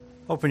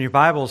Open your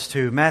Bibles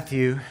to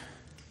Matthew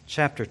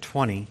chapter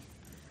 20.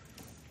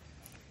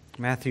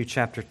 Matthew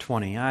chapter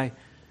 20.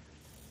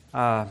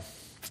 I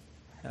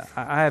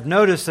have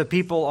noticed that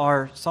people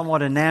are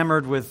somewhat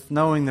enamored with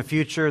knowing the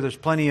future. There's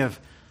plenty of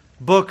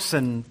books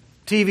and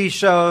TV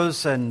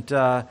shows and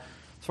sort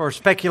of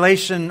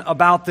speculation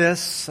about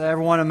this.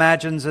 Everyone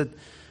imagines that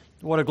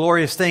what a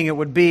glorious thing it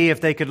would be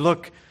if they could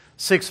look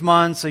 6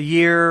 months, a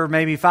year,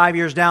 maybe 5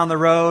 years down the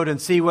road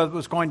and see what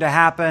was going to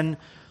happen.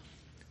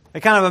 They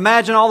kind of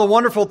imagine all the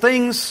wonderful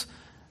things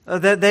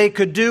that they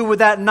could do with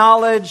that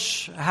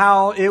knowledge,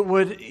 how it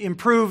would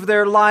improve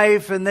their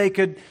life, and they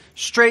could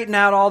straighten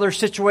out all their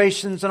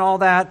situations and all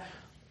that.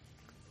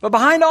 But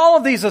behind all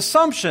of these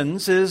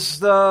assumptions is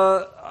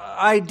the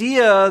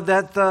idea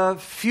that the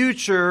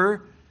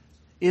future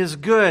is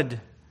good,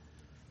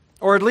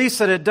 or at least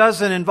that it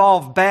doesn't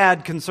involve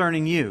bad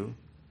concerning you.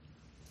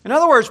 In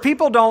other words,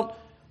 people don't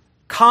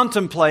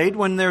contemplate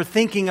when they're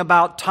thinking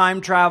about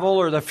time travel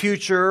or the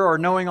future or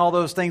knowing all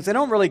those things. They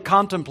don't really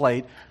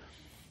contemplate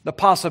the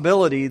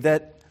possibility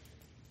that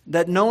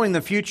knowing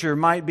the future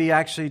might be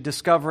actually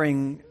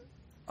discovering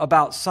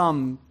about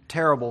some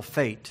terrible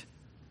fate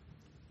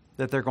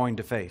that they're going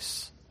to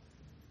face.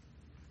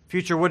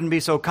 Future wouldn't be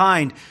so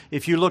kind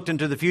if you looked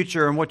into the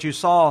future and what you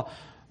saw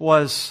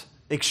was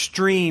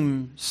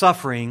extreme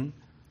suffering,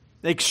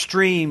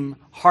 extreme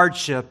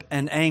hardship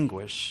and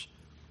anguish.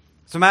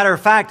 As a matter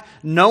of fact,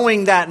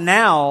 knowing that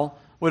now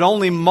would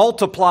only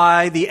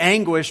multiply the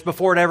anguish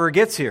before it ever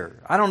gets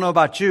here. I don't know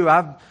about you.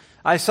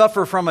 I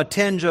suffer from a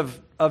tinge of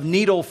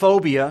needle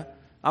phobia.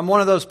 I'm one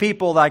of those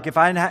people, like if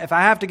I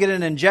have to get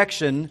an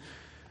injection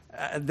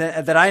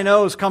that I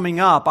know is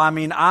coming up,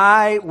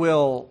 I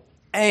will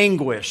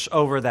anguish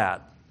over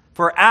that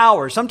for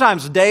hours,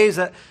 sometimes days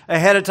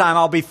ahead of time.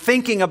 I'll be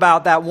thinking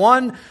about that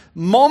one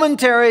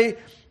momentary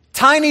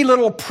tiny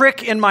little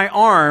prick in my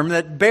arm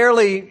that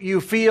barely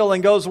you feel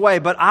and goes away,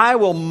 but I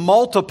will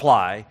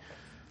multiply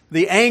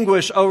the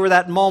anguish over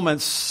that moment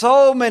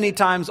so many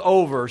times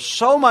over,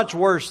 so much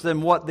worse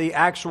than what the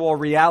actual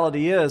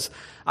reality is.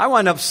 I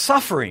wind up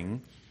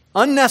suffering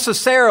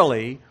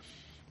unnecessarily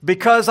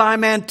because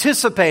I'm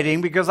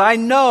anticipating, because I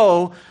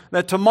know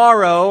that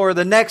tomorrow or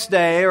the next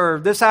day or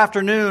this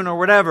afternoon or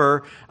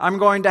whatever, I'm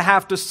going to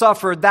have to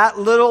suffer that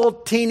little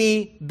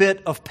teeny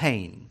bit of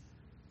pain.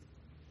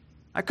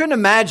 I couldn't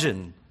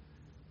imagine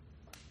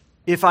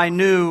if I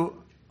knew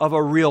of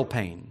a real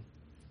pain,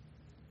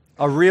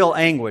 a real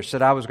anguish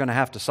that I was going to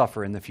have to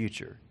suffer in the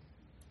future.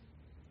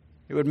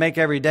 It would make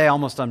every day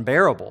almost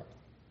unbearable.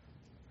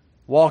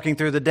 Walking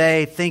through the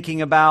day,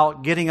 thinking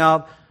about, getting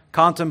up,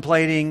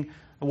 contemplating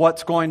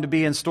what's going to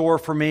be in store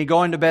for me,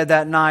 going to bed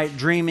that night,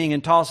 dreaming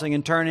and tossing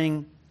and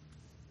turning,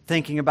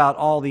 thinking about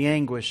all the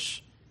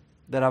anguish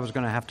that I was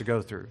going to have to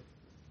go through.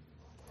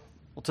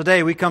 Well,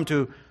 today we come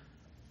to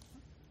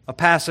a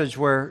passage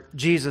where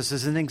Jesus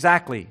is in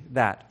exactly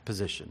that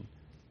position.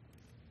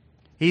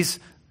 He's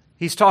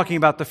talking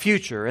about the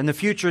future, and the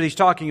future he's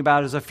talking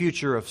about is a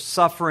future of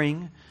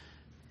suffering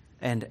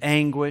and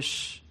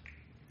anguish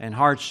and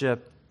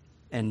hardship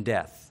and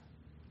death.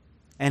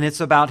 And it's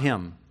about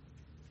him.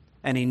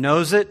 And he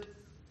knows it,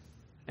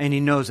 and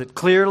he knows it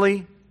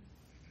clearly,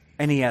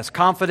 and he has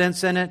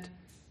confidence in it,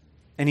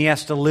 and he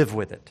has to live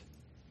with it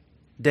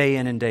day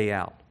in and day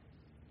out.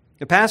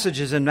 The passage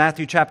is in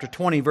Matthew chapter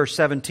 20, verse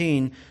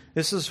 17.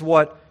 This is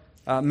what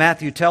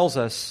Matthew tells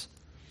us.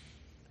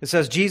 It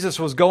says, as Jesus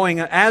was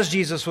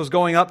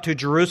going up to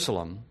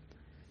Jerusalem,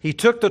 he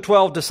took the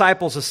 12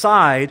 disciples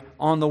aside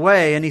on the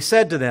way, and he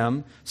said to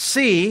them,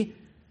 "See,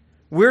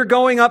 we're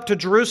going up to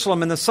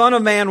Jerusalem, and the Son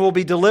of Man will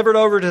be delivered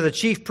over to the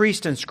chief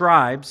priests and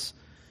scribes,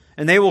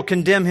 and they will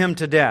condemn him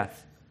to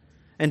death,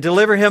 and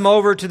deliver him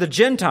over to the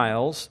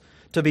Gentiles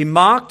to be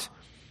mocked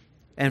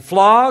and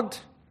flogged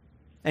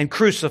and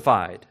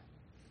crucified.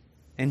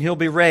 And he'll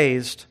be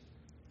raised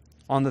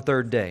on the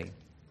third day."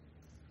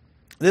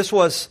 This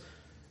was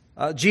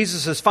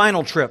Jesus'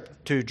 final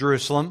trip to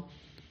Jerusalem.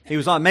 He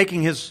was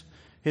making his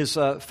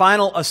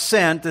final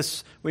ascent.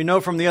 We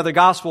know from the other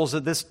Gospels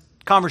that this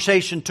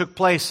conversation took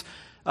place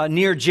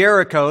near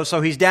Jericho.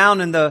 So he's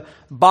down in the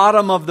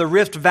bottom of the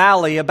Rift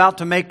Valley, about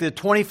to make the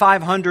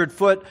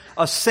 2,500-foot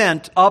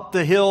ascent up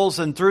the hills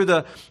and through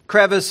the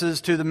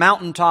crevices to the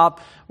mountaintop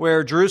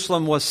where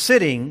Jerusalem was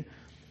sitting.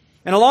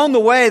 And along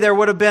the way, there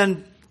would have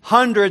been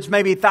hundreds,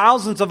 maybe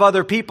thousands of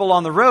other people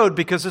on the road,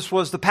 because this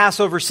was the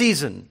Passover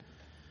season.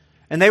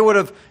 And they would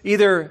have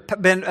either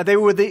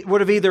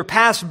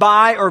passed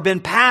by or been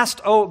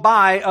passed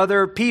by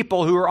other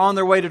people who were on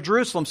their way to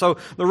Jerusalem. So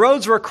the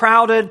roads were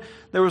crowded.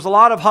 There was a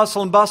lot of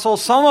hustle and bustle.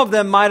 Some of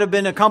them might have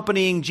been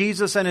accompanying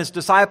Jesus and his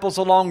disciples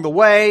along the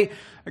way,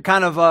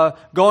 kind of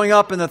going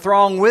up in the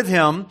throng with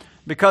him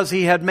because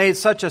he had made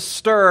such a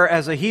stir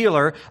as a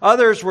healer.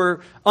 Others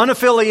were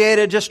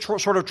unaffiliated, just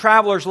sort of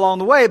travelers along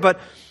the way. But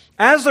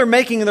as they're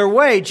making their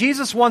way,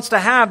 Jesus wants to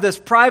have this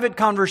private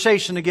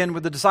conversation again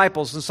with the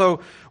disciples. And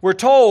so we're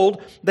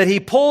told that he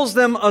pulls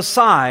them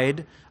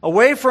aside,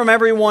 away from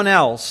everyone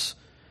else,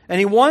 and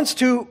he wants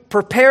to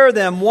prepare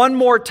them one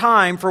more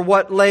time for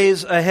what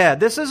lays ahead.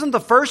 This isn't the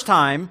first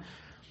time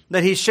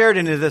that he shared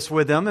any of this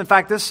with them. In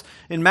fact, this,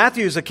 in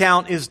Matthew's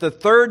account, is the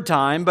third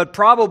time, but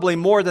probably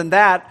more than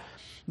that,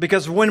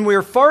 because when we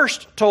were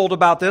first told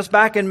about this,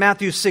 back in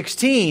Matthew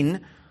 16,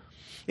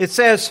 it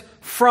says,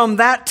 from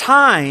that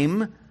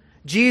time,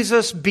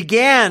 Jesus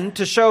began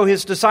to show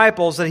his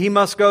disciples that he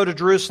must go to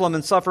Jerusalem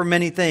and suffer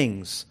many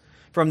things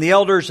from the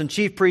elders and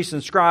chief priests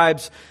and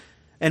scribes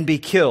and be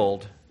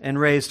killed and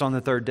raised on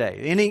the third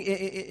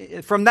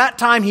day. From that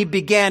time, he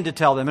began to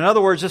tell them. In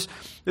other words,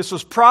 this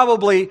was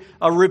probably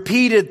a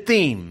repeated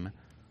theme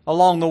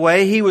along the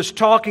way. He was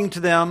talking to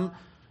them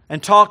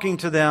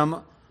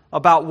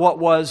about what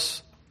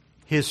was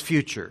his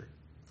future.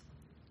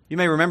 You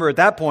may remember at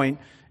that point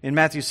in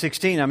Matthew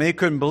 16, they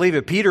couldn't believe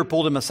it. Peter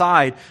pulled him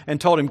aside and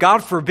told him,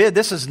 God forbid,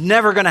 this is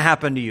never going to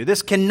happen to you.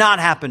 This cannot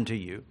happen to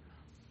you.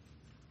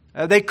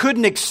 They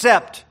couldn't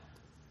accept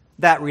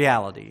that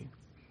reality.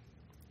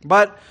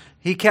 But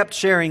he kept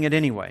sharing it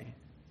anyway.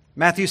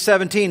 Matthew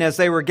 17, as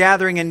they were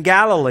gathering in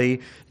Galilee,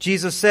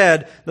 Jesus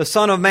said, the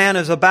Son of Man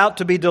is about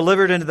to be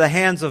delivered into the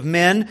hands of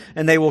men,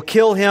 and they will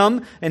kill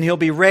him, and he'll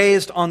be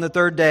raised on the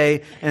third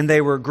day. And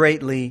they were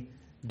greatly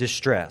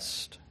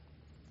distressed.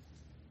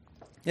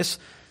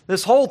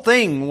 This whole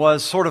thing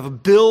was sort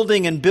of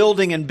building and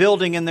building and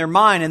building in their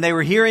mind, and they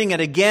were hearing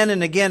it again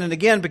and again and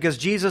again because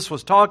Jesus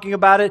was talking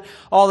about it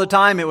all the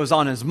time. It was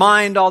on his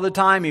mind all the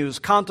time. He was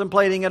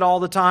contemplating it all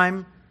the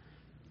time.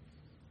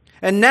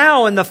 And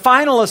now in the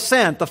final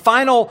ascent, the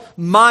final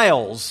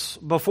miles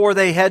before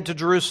they head to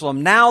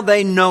Jerusalem, now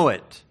they know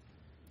it.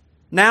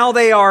 Now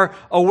they are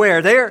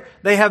aware.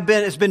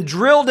 It's been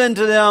drilled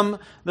into them.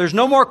 There's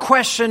no more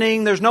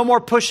questioning. There's no more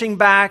pushing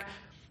back.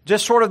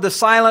 Just sort of the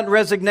silent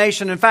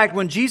resignation. In fact,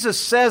 when Jesus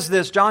says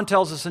this, John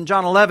tells us in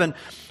John 11,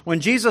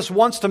 when Jesus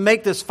wants to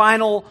make this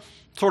final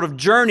sort of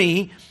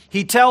journey,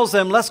 he tells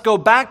them, let's go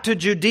back to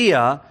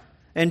Judea.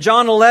 In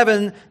John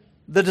 11,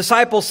 the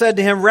disciples said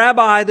to him,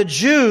 Rabbi, the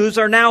Jews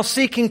are now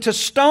seeking to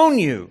stone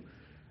you.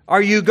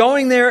 Are you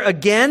going there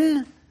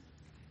again?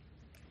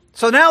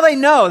 So now they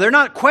know. They're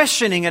not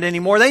questioning it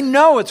anymore. They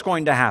know it's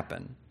going to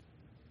happen.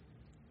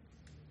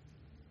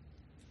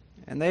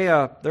 And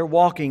they're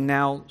walking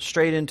now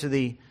straight into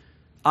the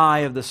eye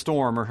of the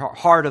storm, or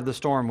heart of the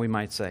storm, we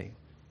might say.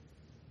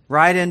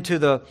 Right into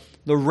the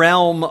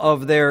realm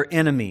of their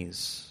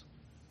enemies.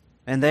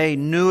 And they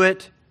knew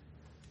it.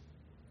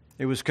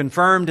 It was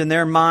confirmed in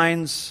their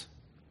minds.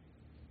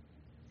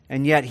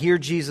 And yet here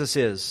Jesus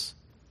is,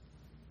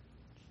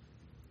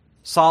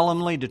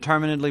 solemnly,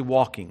 determinedly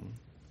walking.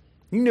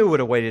 He knew what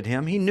awaited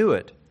him. He knew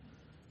it.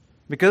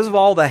 Because of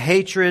all the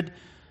hatred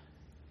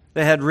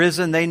that had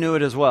risen, they knew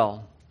it as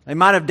well. They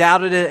might have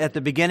doubted it at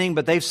the beginning,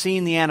 but they've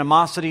seen the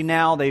animosity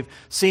now. They've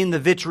seen the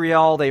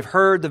vitriol. They've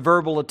heard the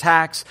verbal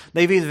attacks.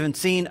 They've even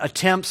seen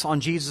attempts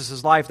on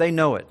Jesus' life. They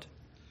know it.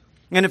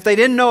 And if they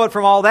didn't know it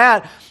from all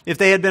that, if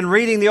they had been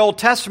reading the Old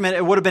Testament,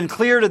 it would have been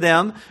clear to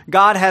them.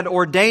 God had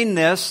ordained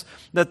this,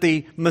 that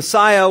the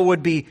Messiah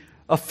would be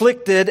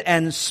afflicted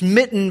and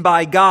smitten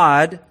by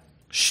God,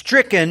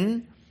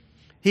 stricken.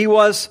 He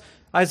was,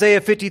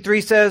 Isaiah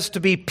 53 says, to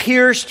be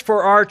pierced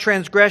for our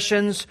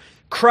transgressions,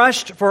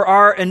 crushed for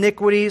our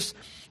iniquities,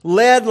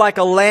 led like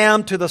a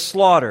lamb to the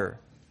slaughter.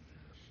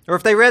 Or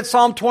if they read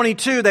Psalm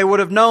 22, they would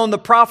have known the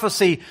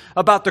prophecy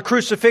about the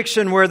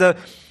crucifixion where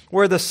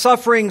the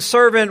suffering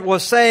servant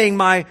was saying,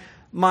 my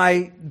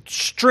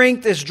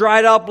strength is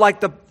dried up like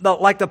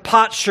the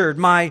potsherd.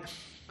 My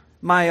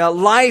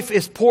life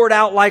is poured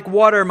out like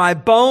water. My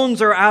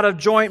bones are out of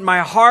joint.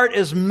 My heart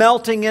is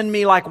melting in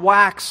me like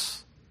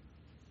wax.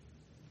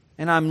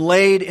 And I'm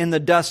laid in the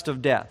dust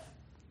of death.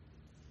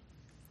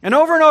 And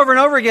over and over and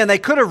over again, they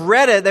could have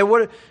read it. They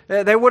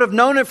would have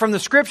known it from the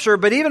Scripture.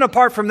 But even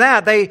apart from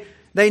that,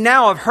 they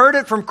now have heard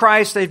it from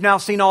Christ. They've now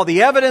seen all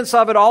the evidence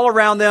of it all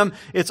around them.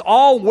 It's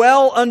all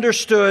well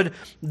understood.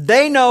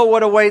 They know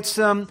what awaits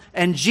them.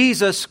 And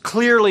Jesus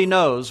clearly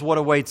knows what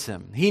awaits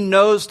him. He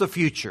knows the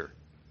future.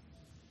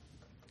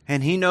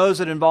 And he knows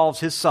it involves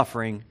his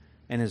suffering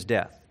and his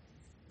death.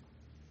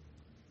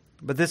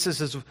 But this is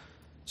his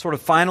sort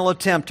of final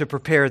attempt to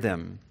prepare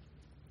them.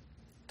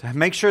 To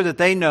make sure that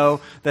they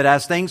know that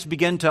as things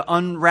begin to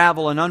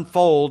unravel and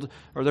unfold,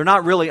 or they're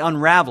not really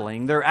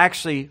unraveling, they're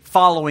actually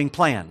following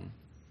plan.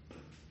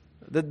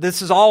 That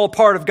this is all a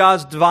part of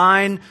God's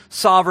divine,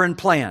 sovereign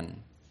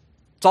plan.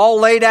 It's all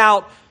laid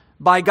out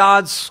by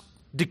God's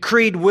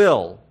decreed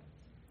will.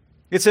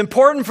 It's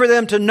important for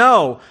them to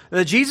know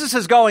that Jesus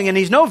is going, and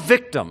he's no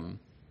victim.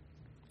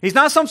 He's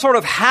not some sort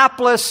of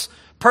hapless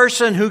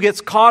person who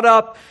gets caught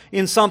up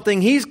in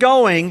something. He's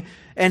going,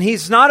 and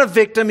he's not a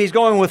victim. He's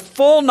going with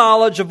full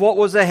knowledge of what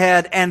was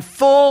ahead and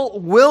full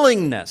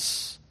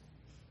willingness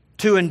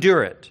to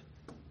endure it.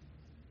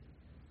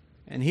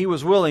 And he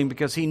was willing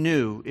because he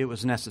knew it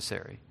was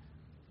necessary.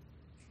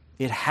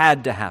 It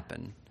had to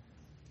happen.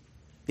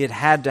 It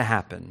had to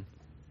happen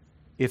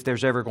if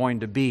there's ever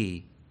going to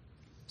be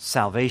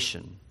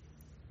salvation.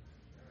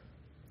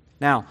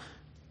 Now,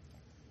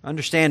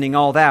 understanding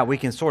all that, we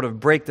can sort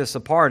of break this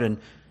apart and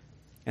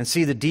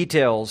see the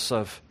details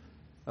of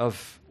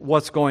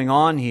what's going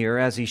on here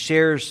as he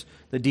shares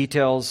the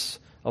details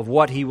of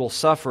what he will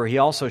suffer, he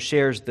also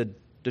shares the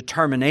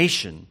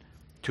determination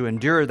to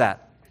endure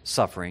that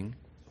suffering.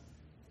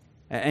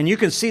 And you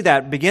can see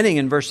that beginning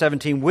in verse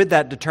 17 with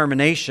that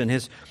determination,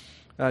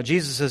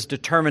 Jesus'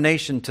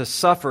 determination to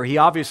suffer. He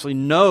obviously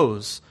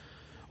knows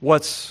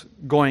what's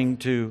going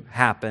to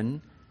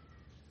happen.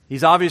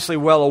 He's obviously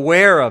well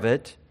aware of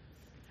it.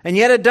 And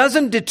yet it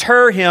doesn't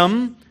deter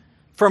him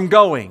from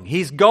going.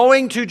 He's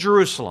going to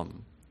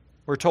Jerusalem,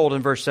 we're told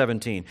in verse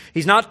 17.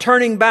 He's not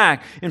turning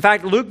back. In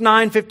fact, Luke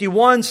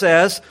 9:51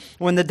 says,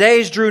 when the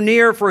days drew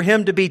near for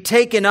him to be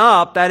taken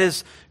up, that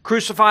is,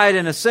 crucified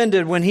and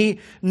ascended, when he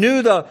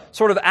knew the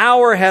sort of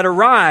hour had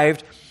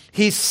arrived,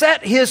 he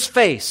set his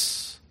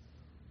face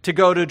to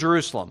go to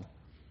Jerusalem.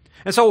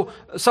 And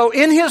so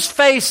in his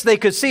face they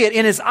could see it.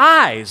 In his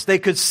eyes they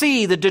could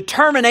see the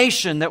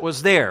determination that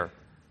was there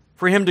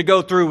for him to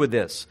go through with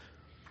this.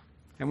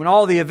 And when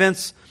all the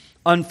events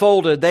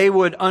unfolded, they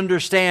would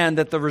understand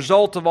that the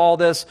result of all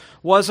this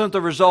wasn't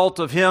the result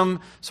of him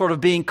sort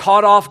of being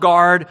caught off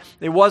guard.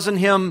 It wasn't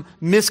him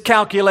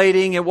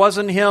miscalculating. It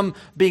wasn't him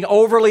being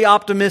overly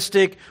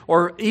optimistic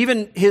or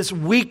even his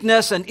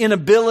weakness and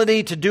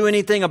inability to do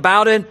anything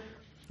about it.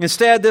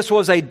 Instead, this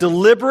was a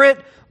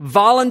deliberate,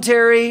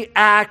 voluntary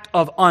act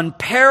of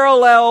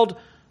unparalleled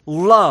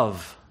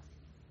love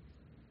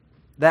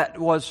that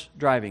was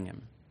driving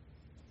him.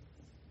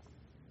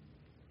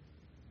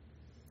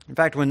 In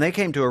fact, when they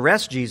came to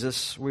arrest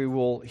Jesus, we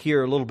will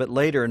hear a little bit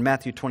later in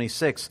Matthew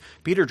 26,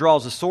 Peter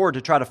draws a sword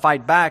to try to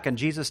fight back, and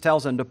Jesus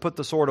tells him to put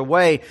the sword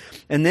away.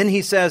 And then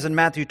he says in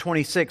Matthew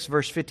 26,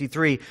 verse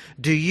 53,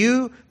 "Do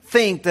you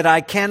think that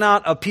I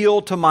cannot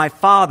appeal to my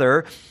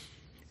Father,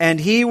 and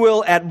He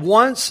will at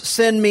once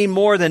send me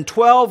more than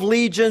 12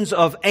 legions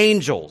of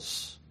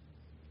angels?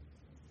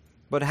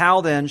 But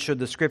how then should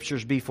the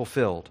Scriptures be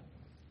fulfilled,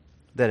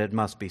 that it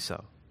must be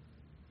so?"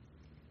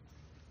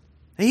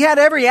 He had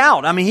every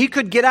out. I mean, he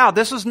could get out.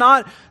 This is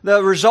not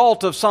the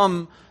result of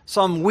some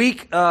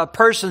weak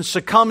person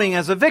succumbing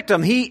as a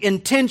victim. He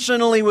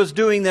intentionally was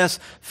doing this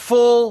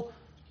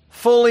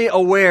fully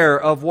aware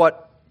of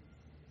what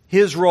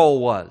his role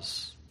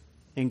was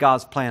in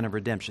God's plan of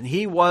redemption.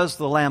 He was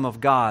the Lamb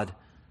of God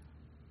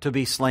to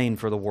be slain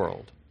for the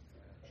world.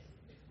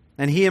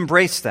 And he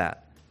embraced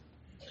that.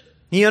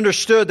 He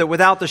understood that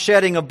without the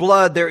shedding of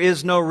blood, there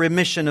is no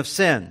remission of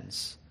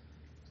sins.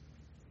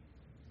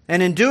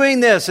 And in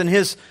doing this, and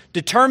his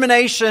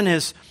determination,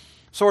 his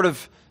sort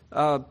of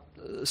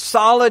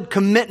solid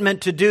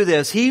commitment to do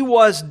this, he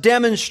was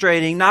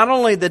demonstrating not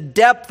only the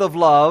depth of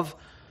love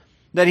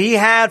that he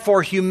had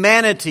for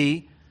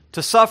humanity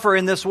to suffer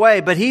in this way,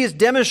 but he is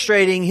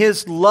demonstrating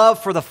his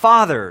love for the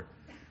Father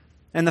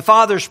and the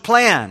Father's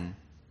plan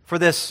for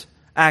this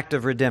act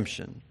of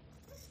redemption.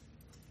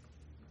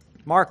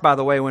 Mark, by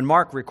the way, when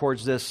Mark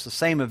records this, the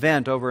same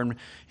event over in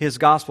his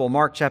Gospel,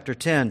 Mark chapter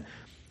 10,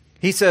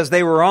 he says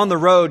they were on the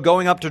road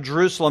going up to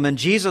Jerusalem, and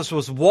Jesus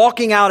was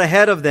walking out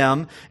ahead of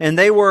them, and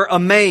they were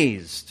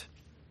amazed.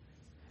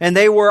 And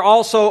they were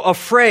also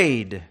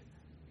afraid.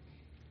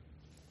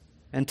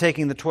 And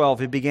taking the 12,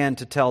 he began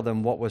to tell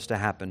them what was to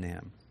happen to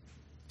him.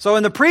 So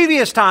in the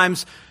previous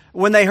times,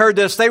 when they heard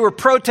this, they were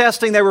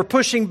protesting, they were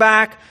pushing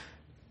back.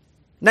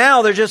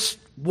 Now they're just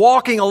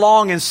walking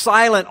along in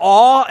silent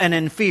awe and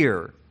in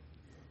fear.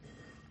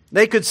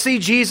 They could see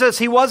Jesus.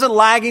 He wasn't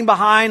lagging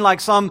behind like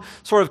some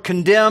sort of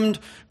condemned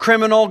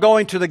criminal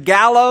going to the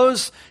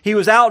gallows. He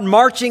was out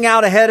marching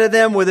out ahead of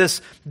them with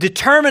this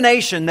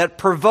determination that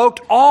provoked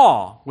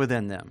awe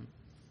within them.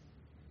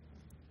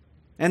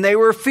 And they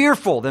were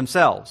fearful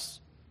themselves.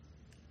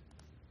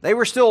 They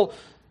were still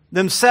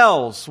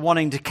themselves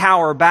wanting to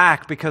cower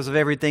back because of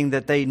everything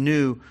that they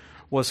knew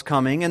was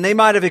coming. And they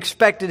might have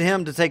expected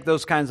him to take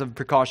those kinds of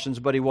precautions,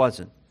 but he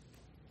wasn't.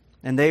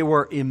 And they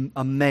were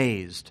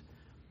amazed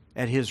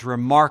at his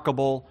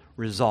remarkable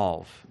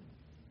resolve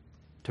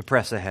to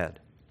press ahead.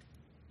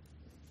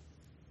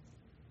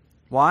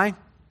 Why?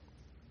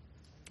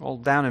 Well,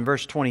 down in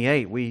verse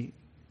 28, we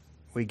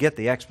get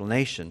the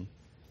explanation.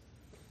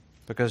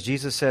 Because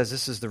Jesus says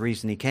this is the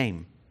reason he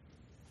came.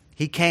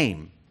 He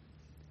came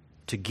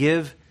to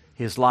give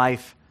his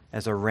life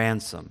as a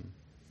ransom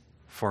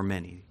for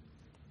many.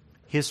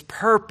 His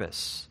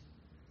purpose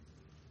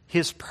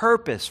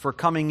for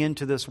coming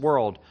into this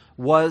world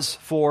was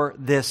for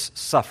this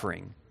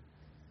suffering.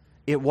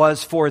 It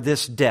was for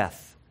this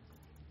death.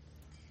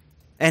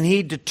 And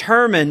he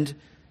determined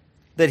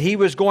that he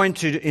was going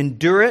to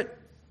endure it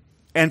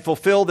and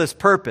fulfill this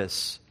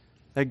purpose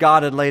that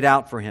God had laid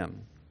out for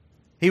him.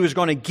 He was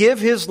going to give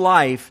his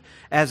life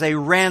as a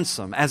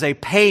ransom, as a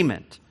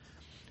payment,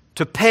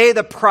 to pay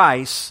the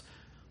price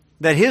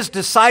that his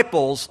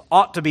disciples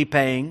ought to be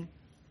paying,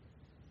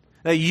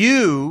 that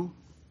you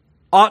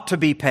ought to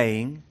be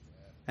paying,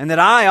 and that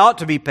I ought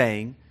to be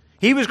paying.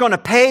 He was going to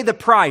pay the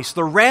price,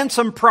 the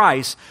ransom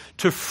price,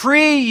 to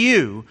free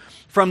you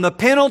from the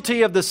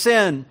penalty of the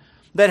sin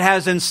that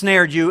has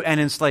ensnared you and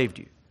enslaved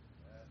you.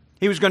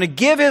 He was going to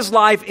give his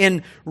life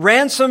in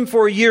ransom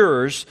for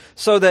yours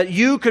so that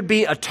you could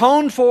be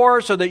atoned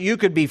for, so that you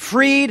could be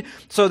freed,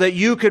 so that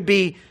you could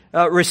be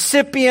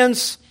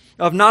recipients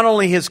of not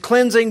only His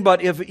cleansing,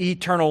 but of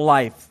eternal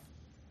life.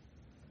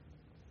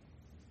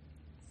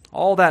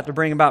 All that to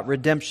bring about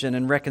redemption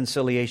and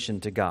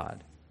reconciliation to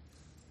God.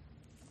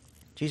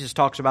 Jesus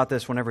talks about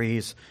this whenever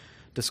He's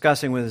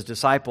discussing with His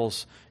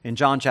disciples in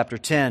John chapter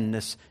 10,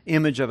 this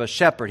image of a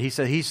shepherd. He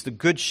said He's the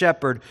good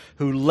shepherd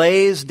who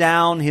lays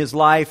down His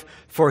life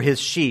for His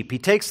sheep. He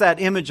takes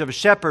that image of a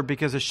shepherd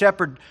because a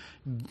shepherd,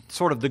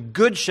 sort of the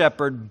good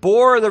shepherd,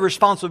 bore the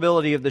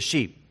responsibility of the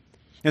sheep.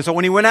 And so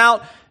when He went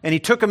out and He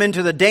took them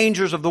into the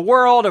dangers of the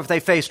world, if they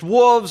faced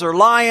wolves or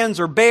lions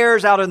or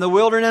bears out in the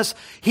wilderness,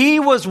 He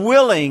was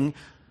willing,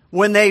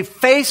 when they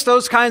faced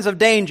those kinds of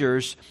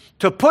dangers,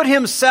 to put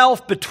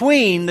Himself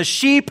between the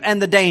sheep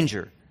and the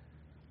danger.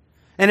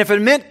 And if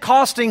it meant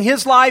costing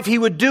His life, He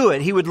would do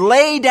it. He would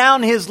lay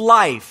down His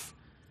life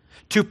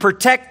to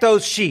protect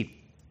those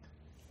sheep.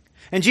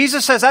 And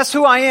Jesus says, that's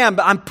who I am.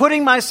 I'm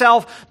putting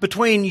myself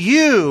between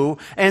you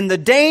and the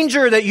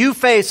danger that you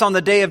face on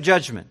the day of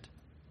judgment.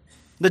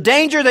 The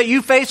danger that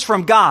you face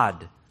from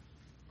God.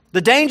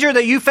 The danger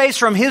that you face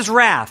from His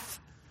wrath.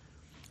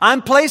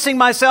 I'm placing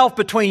myself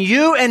between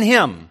you and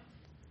Him.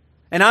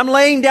 And I'm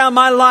laying down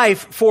my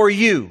life for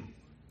you.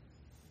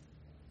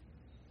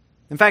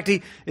 In fact,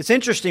 it's an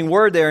interesting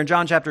word there in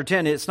John chapter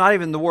 10. It's not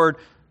even the word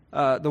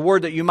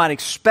that you might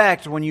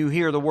expect when you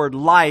hear the word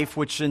life,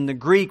 which in the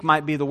Greek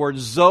might be the word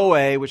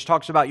zoe, which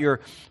talks about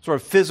your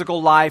sort of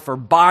physical life, or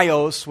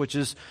bios, which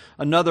is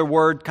another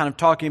word kind of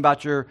talking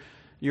about your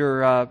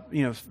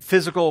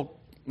physical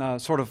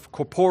sort of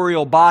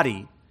corporeal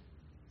body.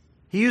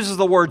 He uses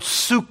the word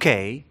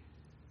suke,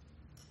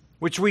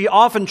 which we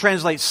often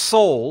translate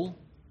soul.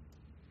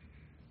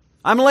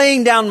 I'm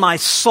laying down my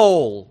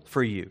soul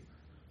for you.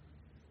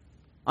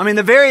 I mean,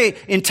 the very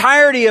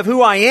entirety of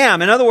who I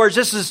am. In other words,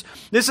 this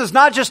is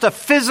not just a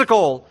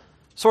physical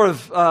sort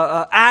of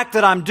act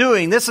that I'm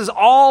doing. This is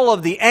all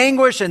of the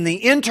anguish and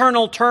the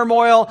internal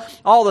turmoil,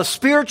 all the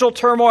spiritual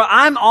turmoil.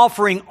 I'm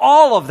offering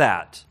all of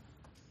that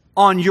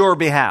on your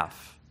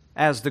behalf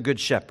as the Good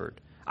Shepherd.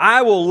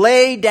 I will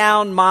lay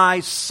down my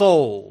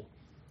soul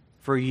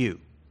for you.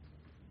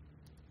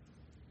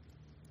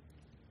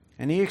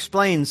 And He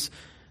explains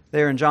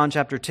there in John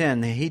chapter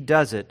 10 that He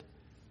does it,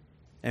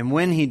 and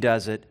when He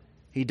does it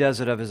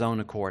of His own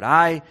accord.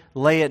 I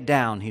lay it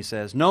down, He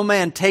says. No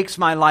man takes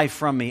my life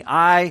from me.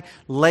 I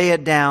lay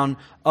it down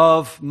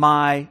of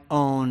my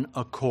own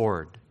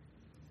accord.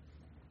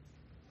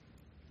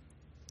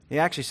 He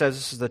actually says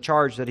this is the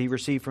charge that He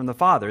received from the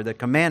Father, the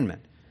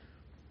commandment.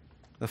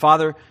 The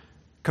Father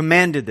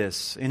commanded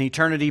this in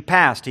eternity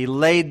past. He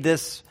laid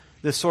this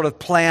sort of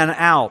plan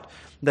out,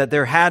 that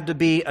there had to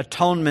be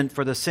atonement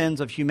for the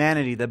sins of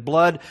humanity, that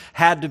blood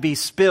had to be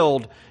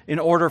spilled in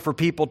order for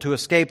people to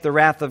escape the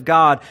wrath of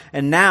God.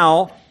 And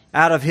now,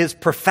 out of His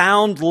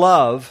profound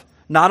love,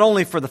 not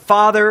only for the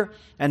Father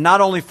and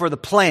not only for the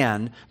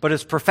plan, but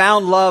His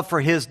profound love for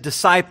His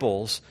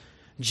disciples,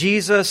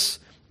 Jesus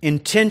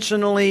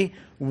intentionally,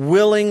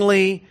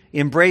 willingly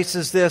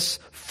embraces this,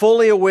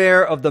 fully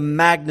aware of the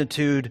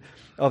magnitude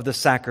of the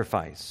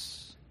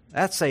sacrifice.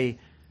 That's a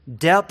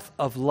depth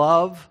of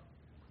love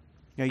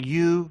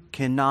you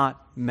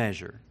cannot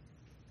measure.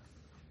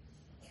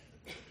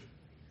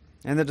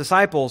 And the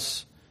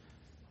disciples,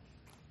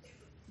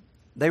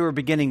 they were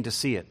beginning to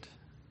see it.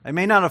 They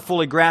may not have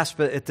fully grasped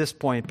it at this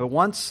point, but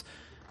once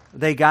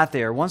they got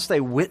there, once they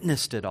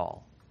witnessed it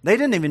all, at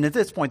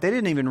this point, they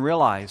didn't even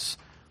realize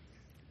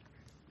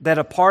that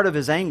a part of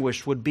His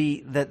anguish would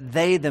be that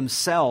they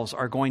themselves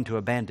are going to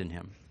abandon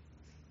Him.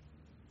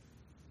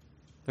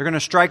 They're going to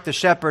strike the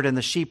shepherd and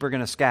the sheep are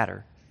going to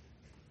scatter.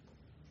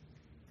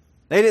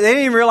 They didn't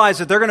even realize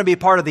that they're going to be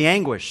part of the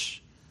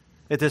anguish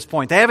at this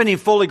point. They haven't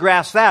even fully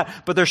grasped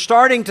that, but they're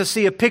starting to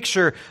see a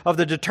picture of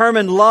the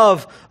determined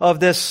love of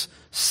this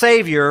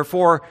Savior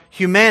for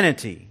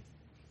humanity.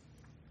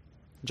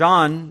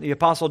 John, the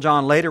Apostle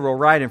John, later will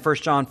write in 1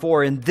 John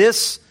 4, "In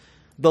this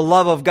the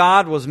love of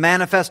God was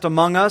manifest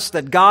among us,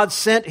 that God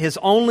sent His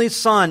only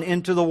Son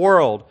into the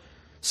world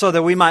so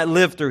that we might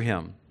live through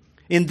Him.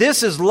 In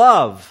this is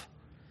love,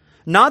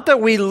 not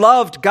that we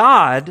loved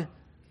God,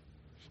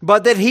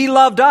 but that He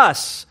loved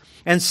us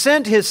and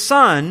sent His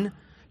Son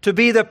to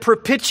be the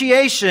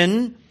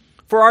propitiation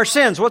for our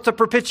sins." What's a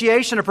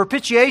propitiation? A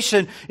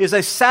propitiation is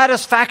a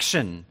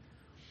satisfaction.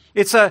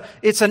 It's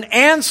an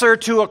answer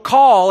to a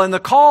call, and the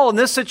call in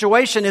this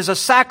situation is a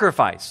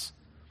sacrifice.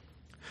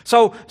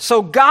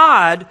 So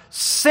God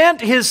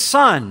sent His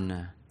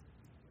Son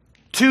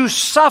to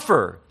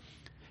suffer.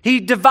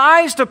 He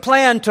devised a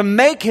plan to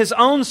make His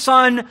own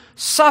Son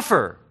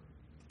suffer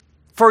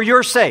for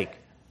your sake.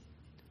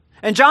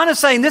 And John is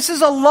saying, this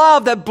is a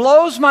love that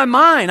blows my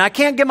mind. I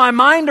can't get my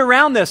mind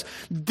around this.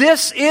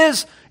 This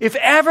is, if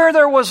ever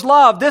there was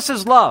love, this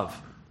is love.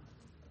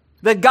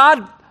 That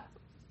God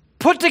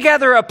put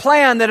together a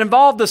plan that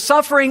involved the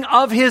suffering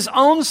of His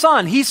own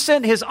Son. He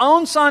sent His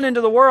own Son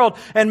into the world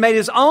and made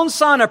His own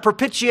Son a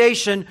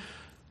propitiation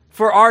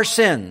for our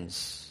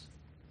sins.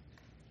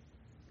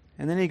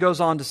 And then He goes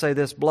on to say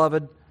this,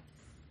 "Beloved,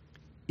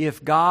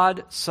 if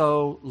God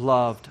so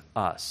loved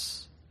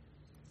us,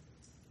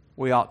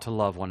 we ought to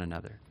love one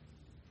another.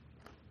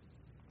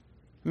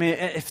 I mean,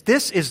 if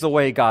this is the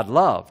way God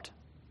loved,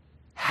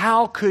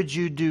 how could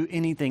you do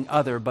anything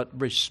other but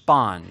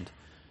respond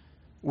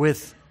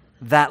with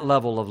that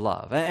level of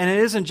love? And it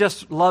isn't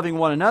just loving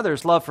one another,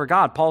 it's love for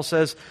God. Paul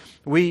says,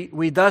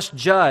 we thus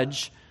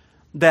judge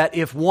that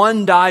if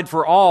one died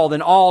for all,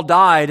 then all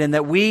died, and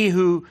that we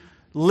who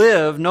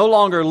live no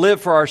longer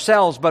live for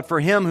ourselves, but for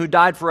Him who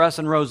died for us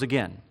and rose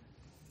again.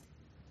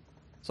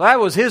 So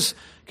that was his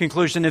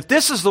conclusion. If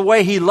this is the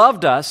way He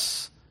loved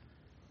us,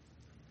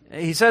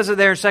 he says it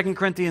there in 2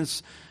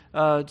 Corinthians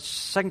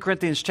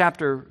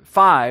chapter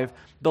 5,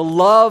 the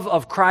love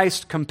of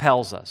Christ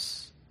compels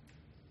us.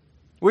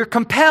 We're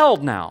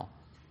compelled now.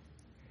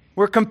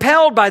 We're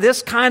compelled by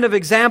this kind of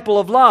example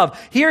of love.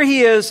 Here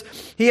he is.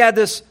 He had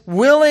this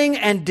willing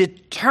and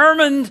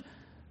determined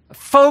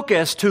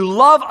focus to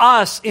love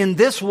us in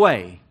this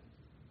way.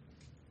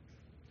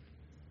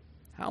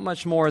 How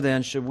much more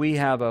then should we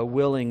have a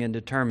willing and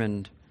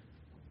determined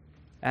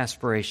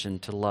aspiration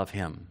to love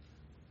Him,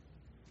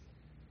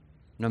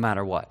 no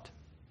matter what?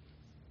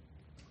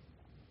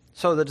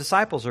 So the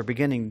disciples are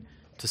beginning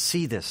to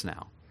see this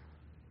now,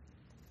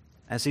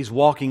 as He's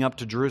walking up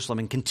to Jerusalem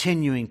and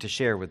continuing to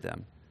share with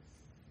them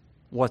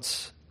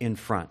what's in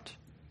front.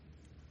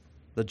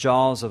 The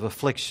jaws of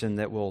affliction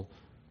that will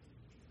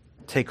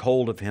take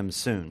hold of Him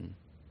soon.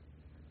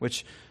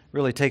 Which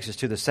really takes us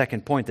to the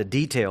second point, the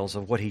details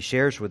of what He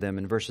shares with them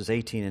in verses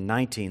 18 and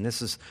 19.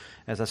 This is,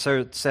 as I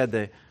said,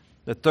 the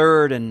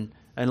third and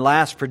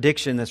last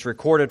prediction that's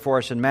recorded for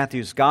us in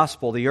Matthew's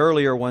Gospel. The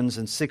earlier ones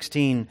in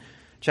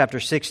chapter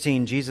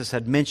 16, Jesus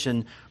had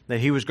mentioned that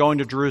He was going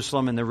to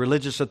Jerusalem and the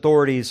religious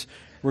authorities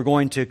were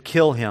going to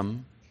kill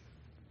Him.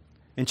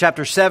 In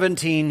chapter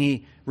 17,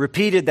 He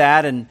repeated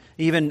that and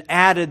even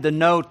added the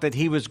note that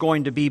He was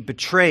going to be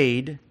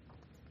betrayed.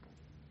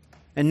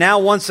 And now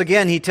once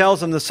again He tells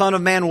them the Son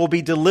of Man will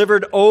be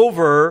delivered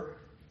over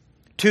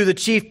to the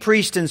chief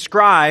priests and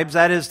scribes.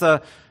 That is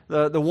the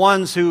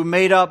ones who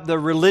made up the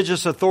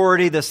religious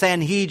authority, the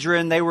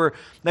Sanhedrin. They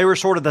were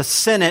sort of the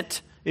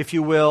Senate, if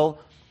you will,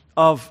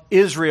 of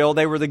Israel.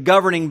 They were the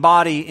governing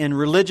body in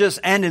religious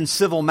and in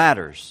civil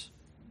matters.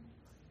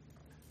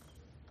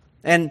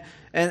 And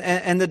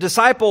the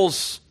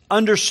disciples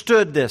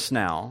understood this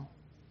now.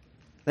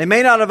 They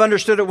may not have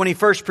understood it when He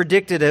first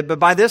predicted it, but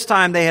by this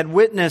time they had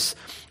witnessed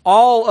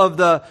all of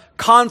the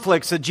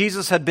conflicts that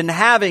Jesus had been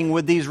having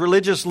with these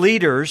religious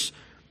leaders,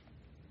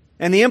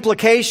 and the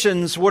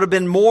implications would have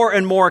been more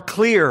and more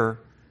clear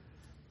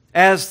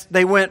as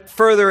they went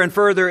further and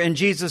further in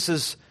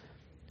Jesus'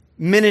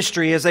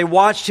 ministry, as they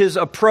watched His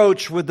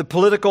approach with the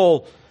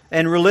political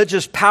and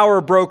religious power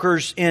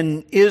brokers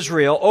in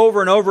Israel.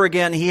 Over and over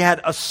again, He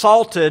had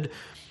assaulted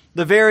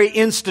the very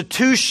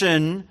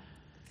institution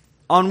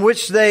on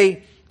which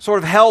they sort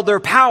of held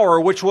their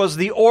power, which was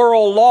the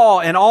oral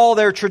law and all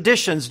their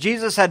traditions.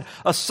 Jesus had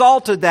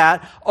assaulted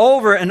that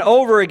over and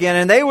over again,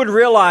 and they would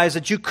realize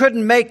that you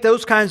couldn't make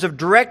those kinds of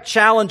direct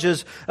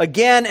challenges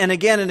again and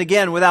again and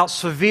again without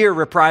severe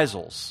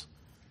reprisals.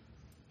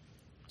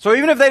 So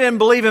even if they didn't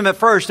believe Him at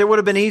first, it would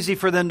have been easy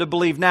for them to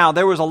believe now.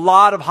 There was a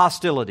lot of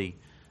hostility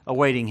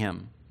awaiting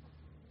Him.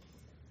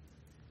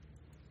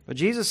 But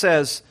Jesus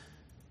says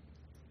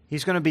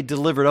He's going to be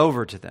delivered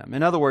over to them.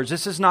 In other words,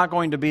 this is not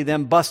going to be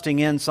them busting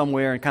in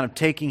somewhere and kind of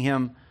taking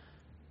Him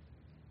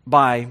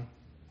by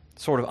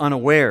sort of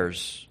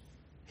unawares.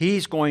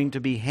 He's going to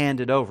be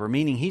handed over,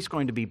 meaning He's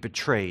going to be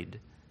betrayed.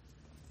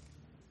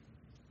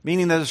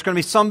 Meaning that there's going to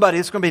be somebody,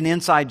 it's going to be an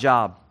inside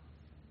job.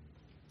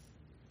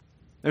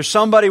 There's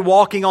somebody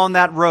walking on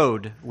that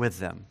road with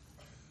them.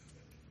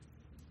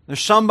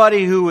 There's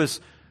somebody who is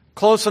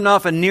close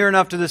enough and near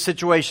enough to the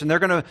situation. They're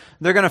going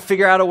to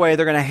figure out a way.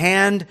 They're going to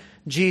hand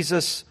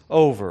Jesus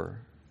over.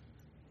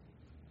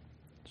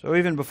 So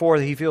even before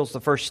He feels the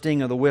first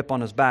sting of the whip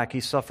on His back,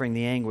 He's suffering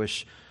the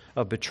anguish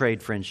of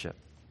betrayed friendship.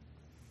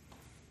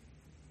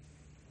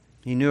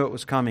 He knew it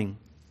was coming.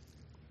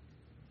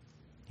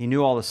 He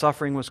knew all the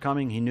suffering was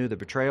coming. He knew the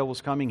betrayal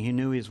was coming. He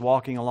knew He was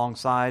walking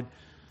alongside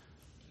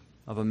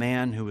of a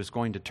man who was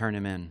going to turn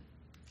Him in.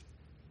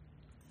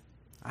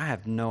 I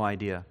have no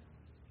idea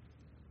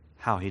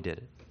how He did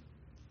it.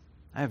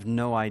 I have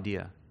no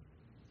idea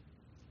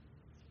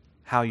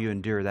how you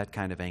endure that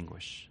kind of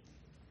anguish.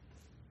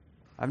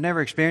 I've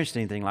never experienced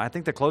anything like. I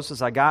think the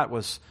closest I got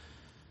was,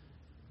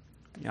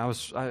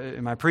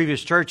 in my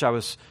previous church. I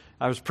was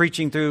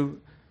preaching through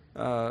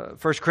 1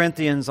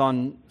 Corinthians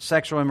on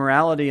sexual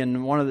immorality,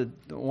 and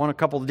a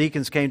couple of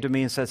deacons came to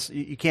me and said,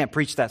 "You can't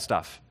preach that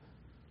stuff.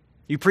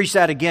 You preach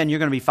that again, you're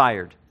going to be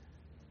fired."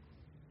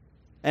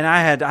 And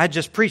I had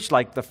just preached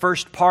like the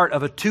first part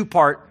of a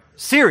 2-part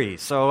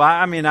series. So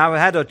I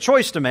had a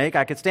choice to make.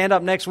 I could stand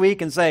up next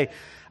week and say,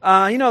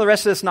 the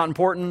rest of this is not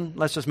important.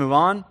 Let's just move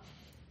on.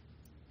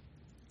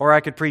 Or I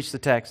could preach the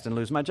text and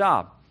lose my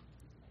job.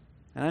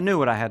 And I knew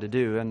what I had to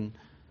do. And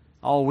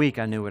all week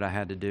I knew what I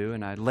had to do.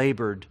 And I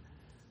labored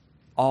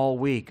all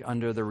week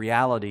under the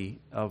reality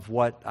of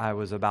what I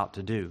was about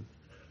to do.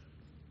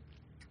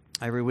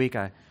 Every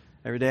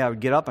day I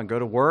would get up and go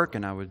to work,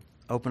 and I would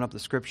open up the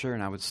Scripture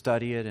and I would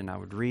study it and I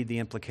would read the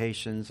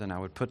implications and I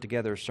would put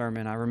together a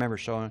sermon. I remember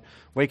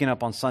waking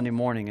up on Sunday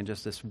morning and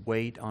just this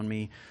weight on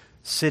me,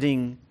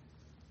 sitting,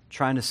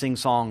 trying to sing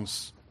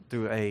songs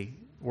through a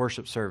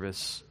worship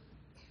service,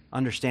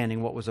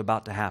 understanding what was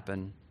about to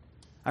happen.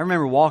 I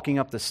remember walking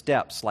up the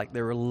steps like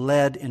there were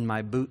lead in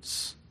my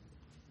boots,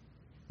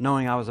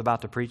 knowing I was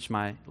about to preach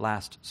my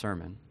last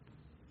sermon.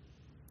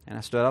 And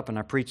I stood up and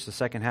I preached the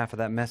second half of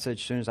that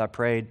message. As soon as I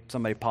prayed,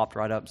 somebody popped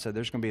right up and said,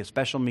 "There's going to be a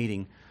special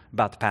meeting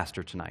about the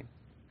pastor tonight."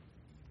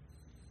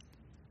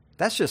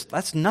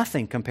 That's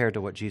nothing compared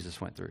to what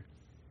Jesus went through.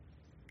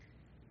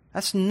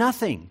 That's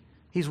nothing.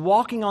 He's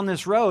walking on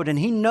this road and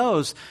he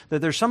knows that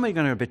there's somebody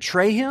going to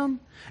betray him,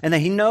 and that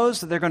he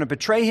knows that they're going to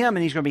betray him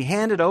and he's going to be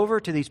handed over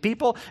to these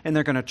people and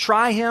they're going to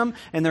try him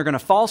and they're going to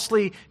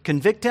falsely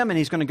convict him and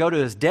he's going to go to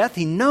his death.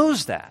 He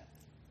knows that.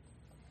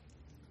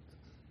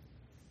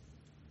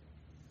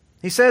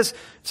 He says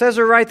it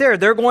right there.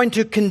 They're going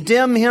to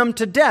condemn him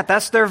to death.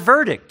 That's their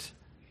verdict.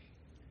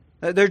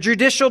 Their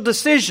judicial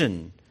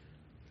decision.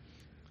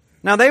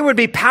 Now they would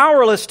be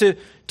powerless to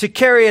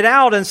carry it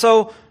out, and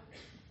so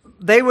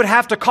they would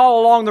have to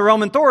call along the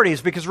Roman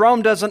authorities because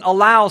Rome doesn't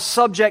allow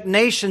subject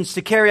nations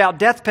to carry out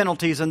death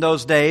penalties in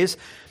those days.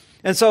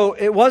 And so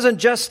it wasn't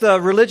just the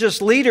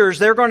religious leaders.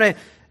 They're going to,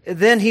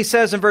 then he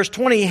says in verse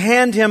 20,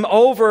 hand him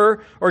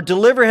over or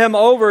deliver him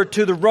over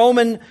to the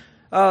Roman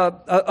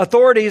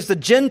authorities, the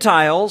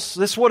Gentiles.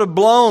 This would have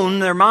blown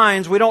their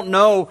minds. We don't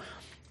know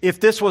if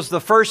this was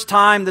the first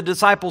time the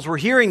disciples were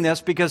hearing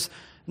this, because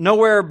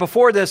nowhere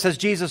before this has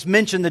Jesus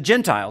mentioned the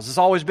Gentiles. It's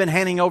always been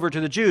handing over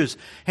to the Jews.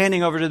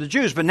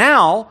 But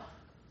now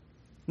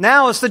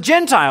it's the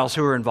Gentiles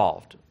who are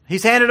involved.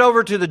 He's handed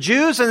over to the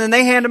Jews, and then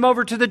they hand him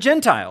over to the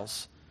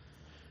Gentiles.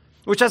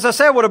 Which, as I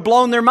said, would have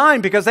blown their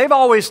mind, because they've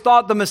always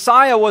thought the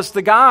Messiah was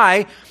the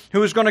guy who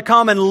was going to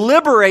come and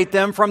liberate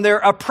them from their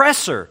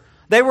oppressor.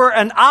 They were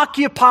an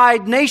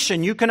occupied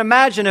nation. You can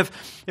imagine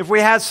if we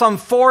had some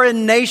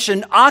foreign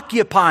nation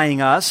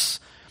occupying us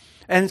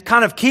and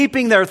kind of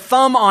keeping their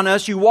thumb on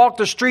us. You walk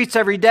the streets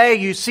every day,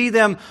 you see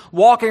them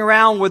walking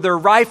around with their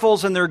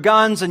rifles and their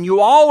guns, and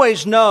you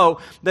always know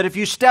that if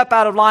you step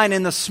out of line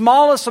in the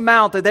smallest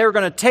amount, that they're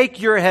going to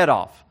take your head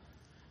off.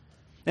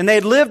 And they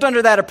had lived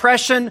under that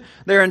oppression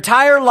their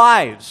entire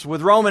lives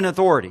with Roman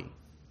authority.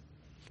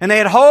 And they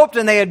had hoped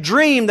and they had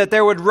dreamed that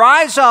there would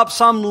rise up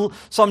some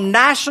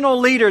national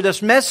leader,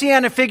 this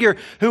messianic figure,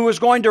 who was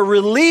going to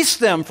release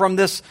them from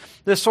this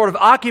sort of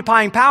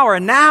occupying power.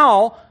 And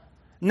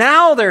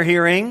now they're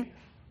hearing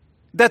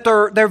that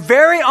their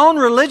very own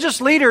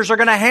religious leaders are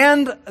going to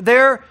hand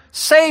their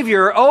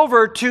Savior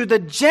over to the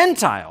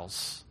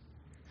Gentiles.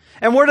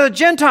 And what are the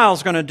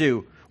Gentiles going to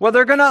do? Well,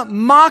 they're going to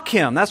mock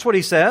him. That's what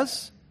he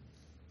says.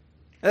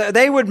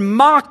 They would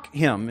mock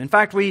him. In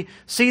fact, we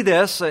see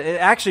this. It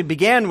actually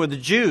began with the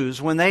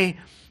Jews. When they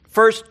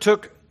first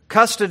took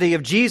custody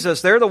of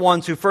Jesus, they're the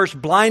ones who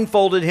first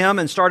blindfolded him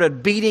and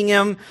started beating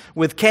him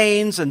with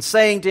canes and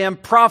saying to him,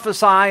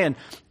 "Prophesy and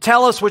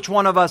tell us which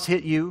one of us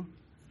hit you."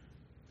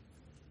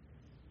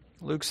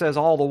 Luke says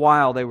all the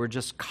while they were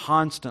just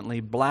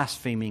constantly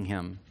blaspheming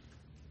him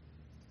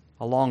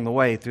along the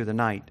way through the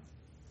night.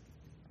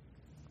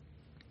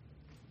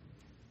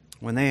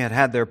 When they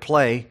had their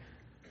play,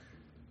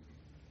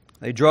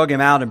 they drug him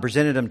out and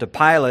presented him to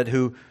Pilate,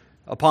 who,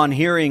 upon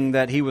hearing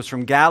that he was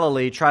from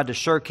Galilee, tried to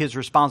shirk his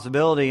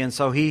responsibility, and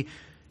so he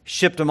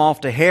shipped him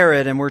off to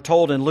Herod. And we're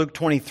told in Luke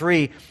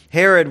 23,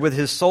 Herod with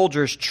his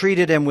soldiers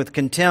treated him with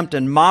contempt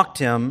and mocked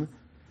him.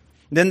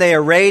 Then they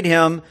arrayed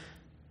him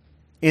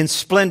in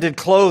splendid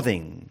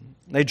clothing.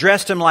 They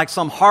dressed him like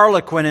some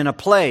harlequin in a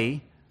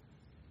play,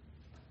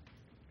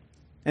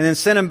 and then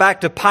sent him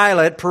back to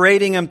Pilate,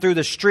 parading him through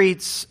the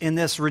streets in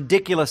this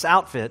ridiculous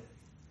outfit.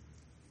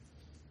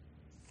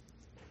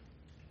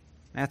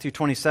 Matthew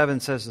 27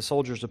 says the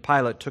soldiers of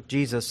Pilate took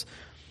Jesus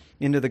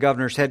into the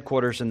governor's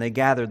headquarters, and they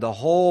gathered the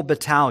whole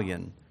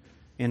battalion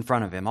in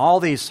front of him.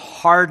 All these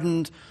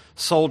hardened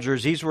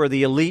soldiers, these were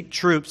the elite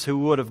troops who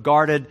would have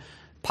guarded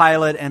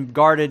Pilate and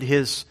guarded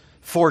his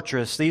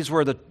fortress. These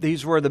were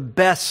the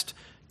best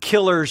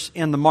killers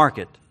in the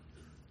market.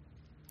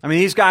 I mean,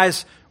 these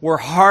guys were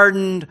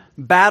hardened,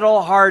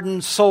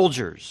 battle-hardened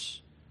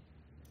soldiers.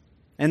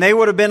 And they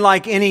would have been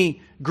like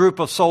any group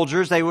of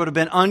soldiers. They would have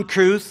been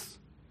uncouth.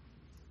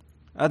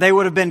 They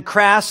would have been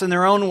crass in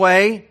their own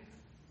way.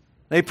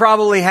 They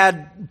probably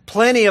had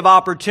plenty of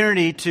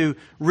opportunity to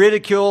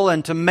ridicule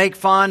and to make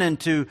fun and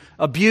to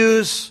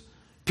abuse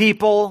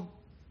people.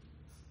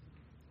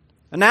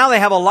 And now they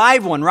have a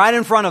live one right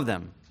in front of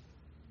them.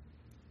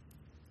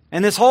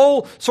 And this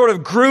whole sort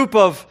of group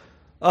of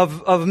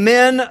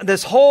men,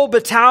 this whole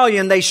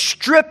battalion, they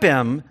strip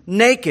him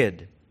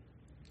naked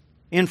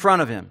in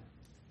front of him.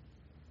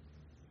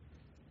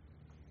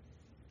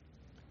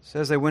 It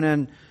says they went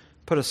in,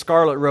 put a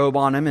scarlet robe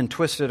on him and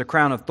twisted a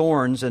crown of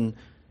thorns and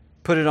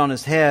put it on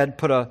his head,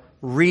 put a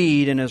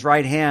reed in his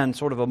right hand,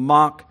 sort of a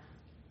mock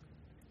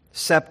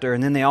scepter,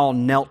 and then they all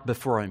knelt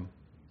before him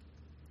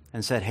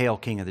and said, "Hail,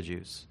 King of the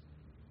Jews."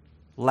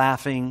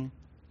 Laughing,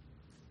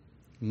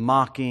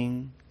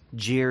 mocking,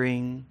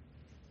 jeering.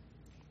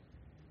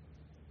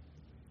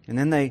 And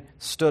then they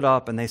stood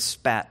up and they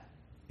spat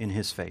in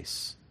his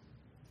face.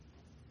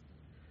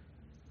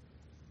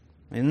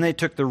 And then they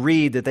took the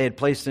reed that they had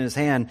placed in his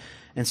hand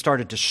and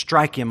started to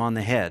strike him on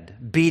the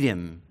head, beat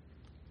him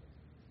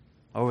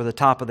over the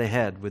top of the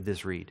head with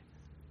this reed.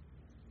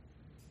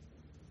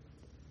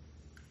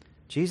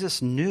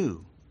 Jesus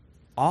knew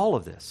all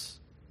of this.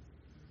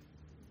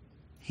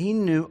 He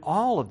knew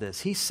all of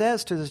this. He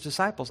says to his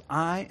disciples,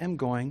 I am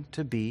going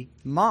to be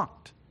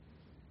mocked.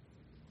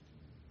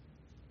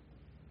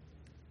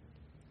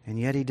 And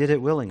yet he did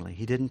it willingly.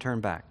 He didn't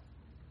turn back.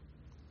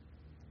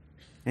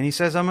 And he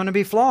says, I'm going to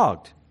be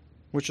flogged,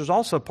 which was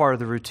also part of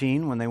the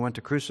routine. When they went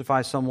to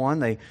crucify someone,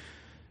 they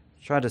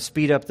tried to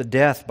speed up the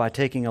death by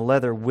taking a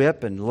leather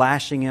whip and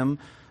lashing him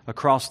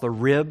across the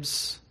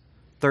ribs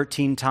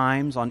 13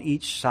 times on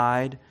each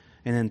side,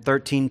 and then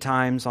 13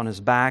 times on his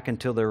back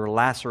until there were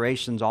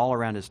lacerations all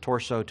around his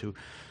torso,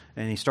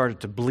 and he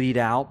started to bleed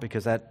out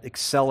because that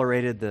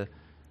accelerated the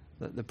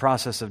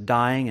process of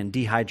dying and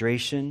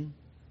dehydration.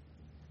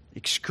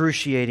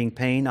 Excruciating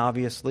pain,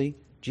 obviously.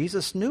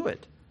 Jesus knew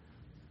it.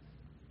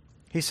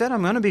 He said,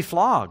 I'm going to be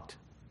flogged.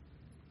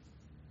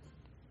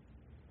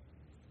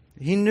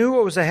 He knew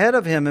what was ahead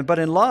of him, but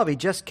in love, he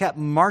just kept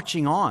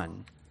marching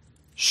on,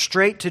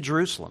 straight to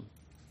Jerusalem.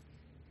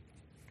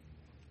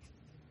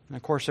 And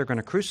of course, they're going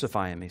to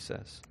crucify him, he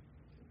says.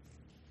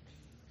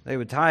 They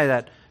would tie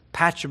that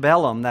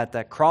patibulum,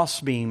 that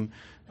crossbeam,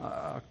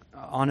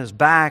 on his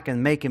back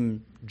and make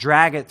him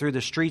drag it through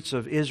the streets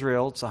of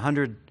Israel. It's a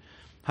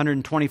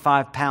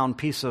 125-pound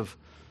piece of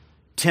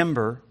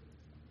timber.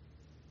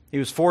 He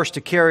was forced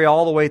to carry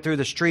all the way through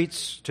the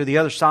streets to the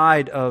other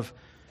side of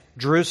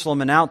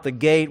Jerusalem and out the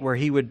gate, where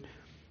he would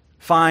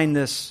find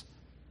this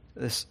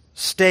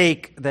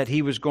stake that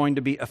he was going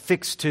to be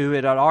affixed to.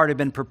 It had already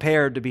been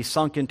prepared to be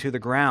sunk into the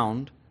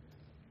ground.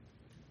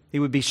 He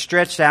would be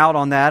stretched out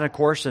on that, of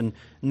course, and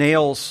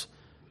nails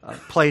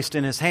placed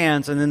in his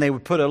hands, and then they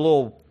would put a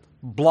little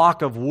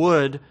block of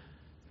wood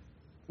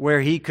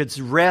where he could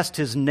rest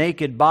his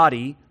naked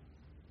body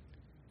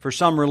for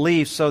some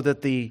relief, so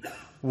that the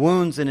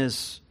wounds in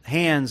his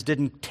hands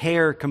didn't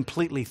tear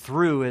completely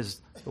through as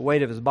the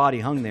weight of his body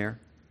hung there.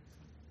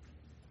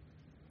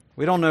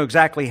 We don't know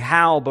exactly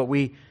how, but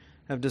we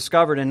have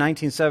discovered in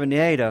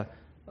 1978 a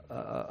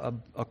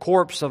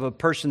corpse of a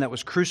person that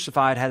was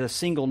crucified had a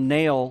single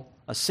nail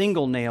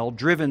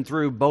driven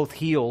through both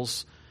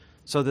heels,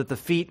 so that the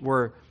feet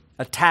were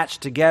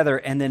attached together,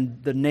 and then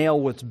the nail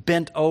was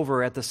bent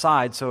over at the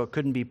side so it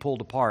couldn't be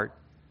pulled apart.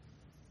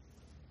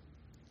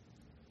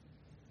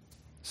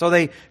 So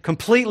they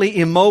completely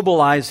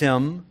immobilize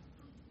him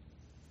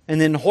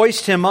and then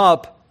hoist him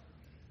up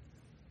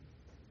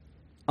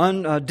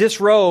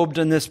disrobed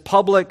in this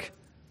public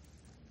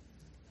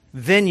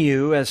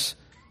venue as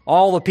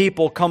all the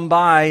people come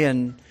by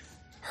and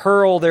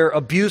hurl their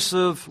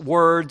abusive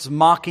words,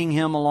 mocking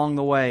him along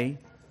the way.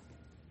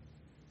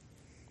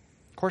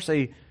 Of course,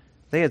 they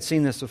had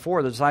seen this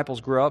before. The disciples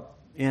grew up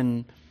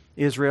in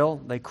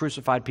Israel. They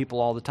crucified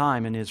people all the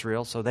time in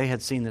Israel, so they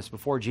had seen this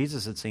before.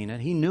 Jesus had seen it.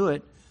 He knew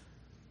it,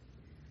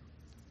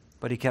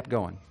 but he kept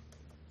going.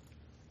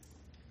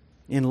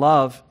 In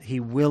love, he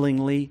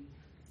willingly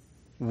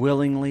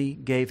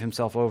gave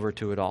himself over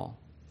to it all.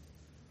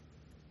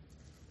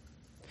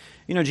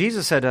 You know,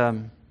 Jesus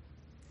had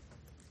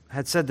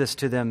said this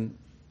to them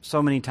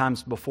so many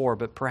times before,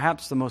 but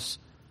perhaps the most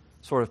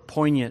sort of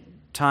poignant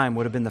time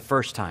would have been the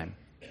first time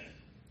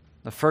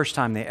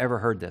they ever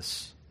heard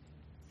this.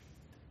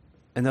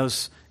 And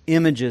those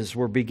images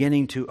were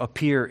beginning to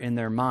appear in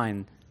their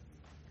mind.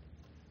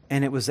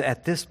 And it was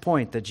at this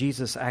point that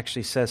Jesus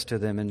actually says to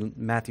them in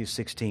Matthew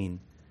 16,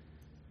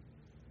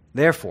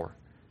 therefore,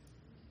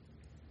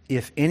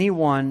 if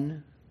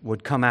anyone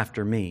would come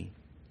after me,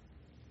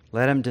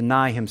 let him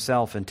deny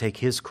himself and take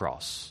his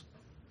cross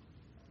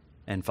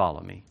and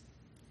follow me.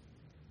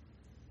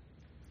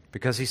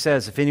 Because he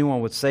says, if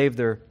anyone would save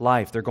their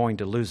life, they're going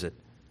to lose it.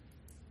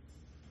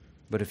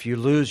 But if you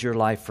lose your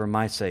life for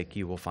my sake,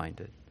 you will find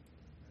it.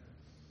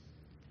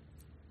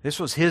 This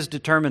was his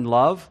determined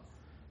love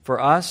for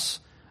us,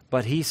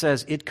 but he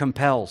says it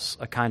compels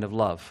a kind of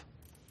love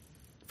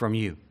from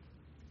you.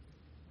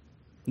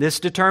 This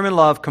determined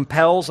love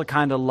compels a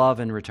kind of love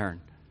in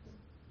return,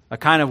 a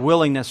kind of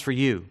willingness for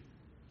you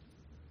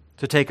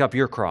to take up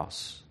your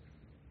cross.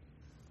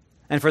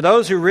 And for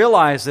those who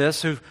realize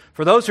this,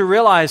 for those who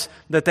realize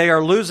that they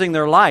are losing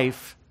their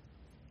life,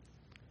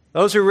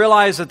 those who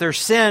realize that their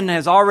sin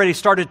has already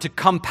started to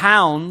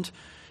compound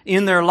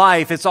in their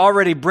life, it's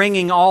already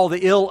bringing all the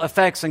ill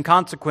effects and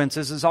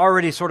consequences, it's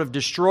already sort of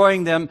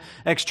destroying them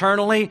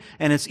externally,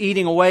 and it's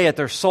eating away at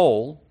their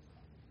soul.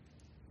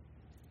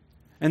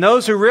 And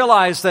those who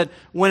realize that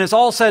when it's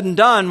all said and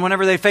done,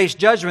 whenever they face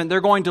judgment,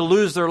 they're going to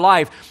lose their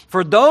life.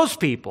 For those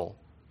people,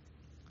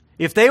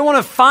 if they want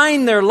to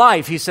find their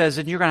life, he says,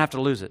 then you're going to have to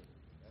lose it.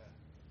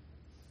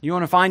 You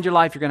want to find your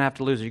life, you're going to have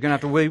to lose it. You're going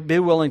to have to be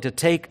willing to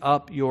take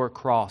up your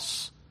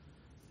cross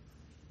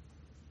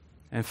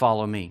and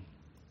follow me.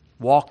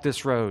 Walk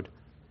this road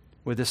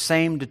with the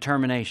same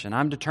determination.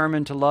 I'm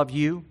determined to love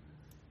you,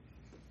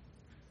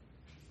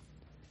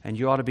 and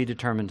you ought to be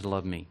determined to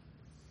love me.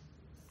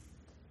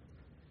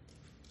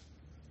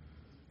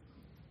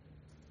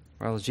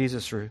 Well, as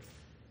Jesus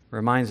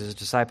reminds his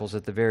disciples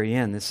at the very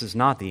end, this is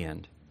not the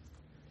end.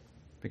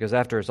 Because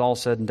after it's all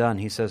said and done,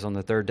 he says on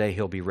the third day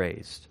he'll be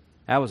raised.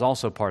 That was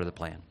also part of the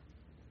plan.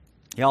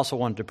 He also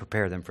wanted to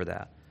prepare them for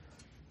that.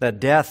 That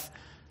death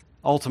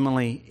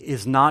ultimately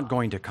is not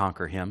going to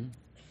conquer him.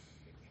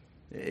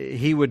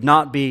 He would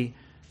not be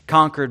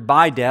conquered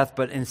by death,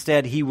 but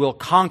instead he will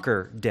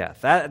conquer death.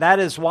 That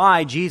is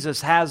why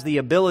Jesus has the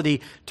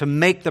ability to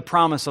make the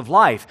promise of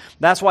life.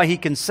 That's why he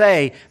can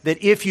say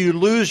that if you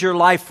lose your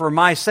life for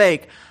my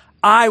sake,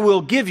 I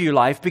will give you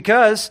life,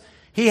 because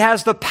he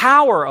has the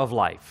power of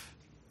life.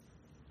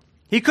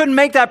 He couldn't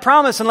make that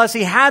promise unless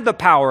he had the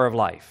power of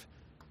life.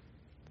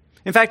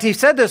 In fact, he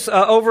said this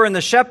over in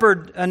the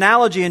shepherd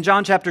analogy in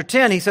John chapter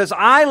 10. He says,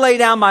 I lay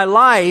down my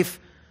life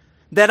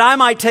that I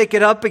might take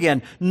it up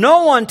again.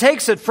 No one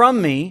takes it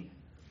from me,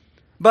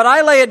 but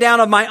I lay it down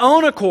of my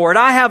own accord.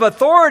 I have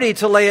authority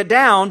to lay it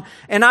down,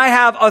 and I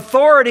have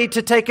authority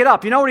to take it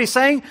up. You know what he's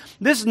saying?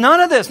 None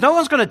of this. No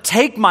one's going to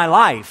take my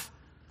life.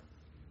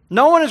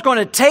 No one is going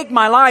to take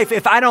my life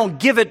if I don't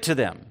give it to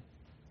them.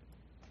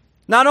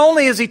 Not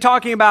only is he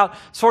talking about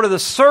sort of the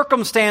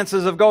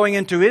circumstances of going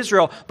into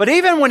Israel, but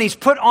even when he's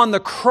put on the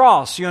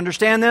cross, you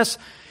understand this?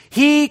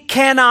 He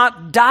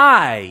cannot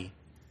die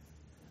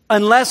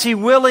unless he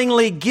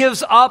willingly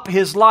gives up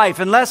his life,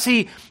 unless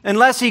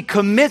he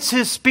commits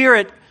his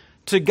spirit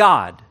to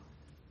God.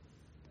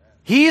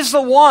 He's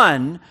the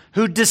one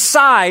who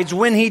decides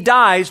when he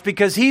dies,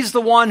 because he's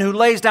the one who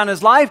lays down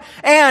his life,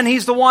 and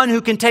he's the one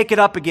who can take it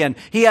up again.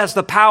 He has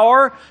the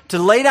power to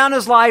lay down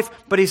his life,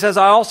 but he says,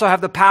 I also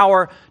have the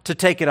power to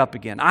take it up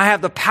again. I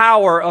have the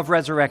power of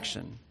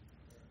resurrection.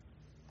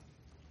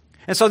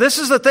 And so this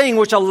is the thing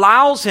which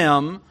allows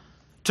him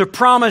to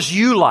promise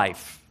you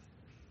life,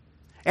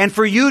 and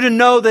for you to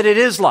know that it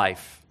is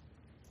life.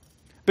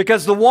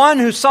 Because the one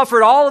who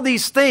suffered all of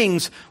these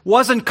things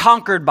wasn't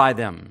conquered by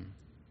them.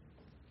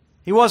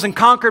 He wasn't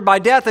conquered by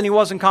death, and he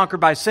wasn't conquered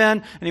by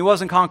sin, and he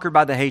wasn't conquered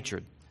by the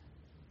hatred.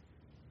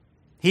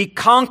 He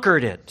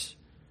conquered it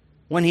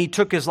when he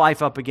took his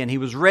life up again. He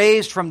was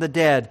raised from the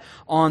dead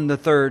on the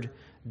third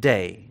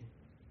day.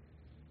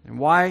 And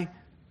why?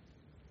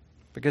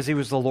 Because he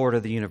was the Lord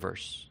of the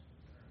universe.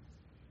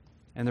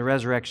 And the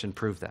resurrection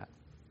proved that.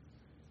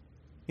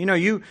 You know,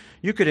 you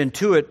could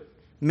intuit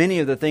many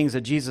of the things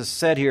that Jesus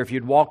said here. If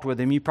you'd walked with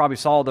him, you probably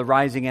saw the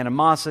rising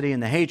animosity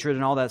and the hatred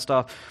and all that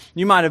stuff.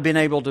 You might have been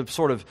able to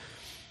sort of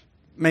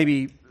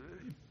maybe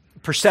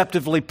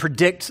perceptively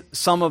predict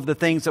some of the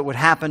things that would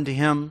happen to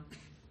him.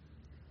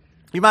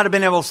 You might have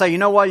been able to say, you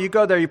know what, you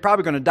go there, you're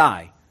probably going to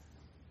die.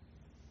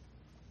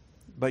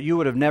 But you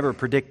would have never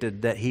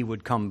predicted that he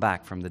would come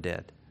back from the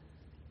dead.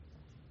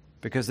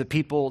 Because the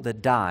people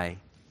that die,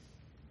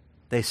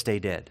 they stay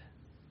dead.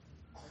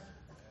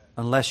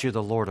 Unless you're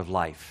the Lord of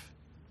life.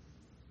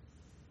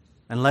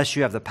 Unless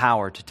you have the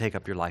power to take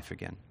up your life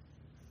again.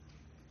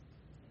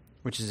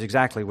 Which is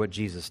exactly what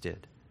Jesus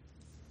did.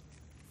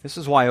 This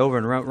is why over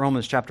in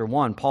Romans chapter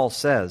 1, Paul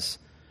says,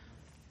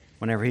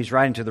 whenever he's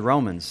writing to the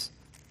Romans,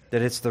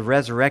 that it's the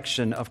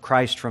resurrection of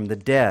Christ from the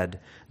dead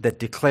that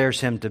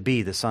declares him to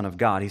be the Son of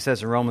God. He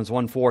says in Romans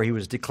 1:4, he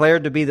was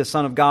declared to be the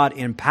Son of God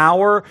in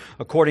power,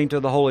 according to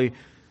the Holy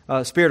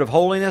Spirit of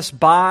holiness,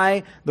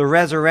 by the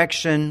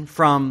resurrection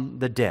from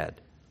the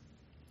dead.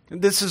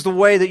 This is the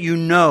way that you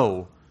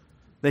know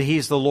that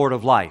he's the Lord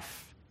of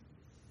life.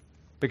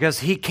 Because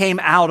he came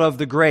out of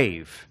the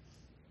grave.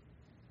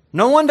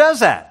 No one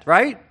does that,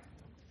 right?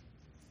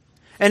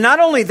 And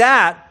not only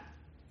that,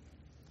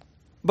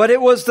 but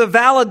it was the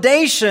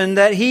validation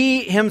that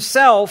he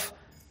himself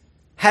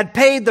had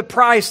paid the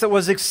price that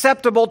was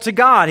acceptable to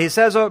God.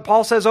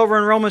 Paul says over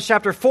in Romans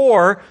chapter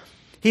 4,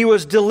 he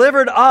was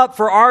delivered up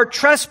for our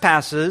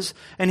trespasses,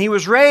 and he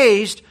was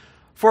raised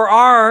for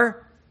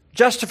our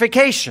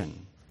justification.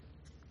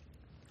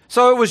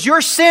 So it was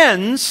your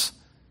sins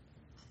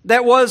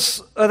that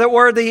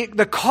were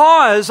the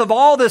cause of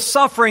all this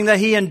suffering that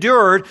he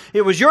endured.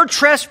 It was your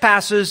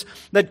trespasses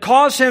that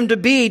caused him to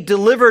be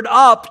delivered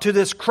up to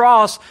this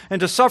cross and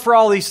to suffer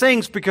all these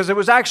things, because it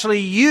was actually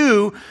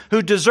you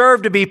who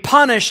deserved to be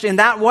punished in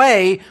that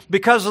way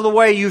because of the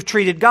way you've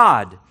treated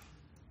God.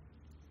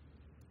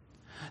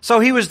 So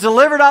he was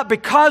delivered up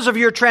because of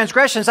your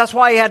transgressions. That's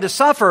why he had to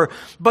suffer.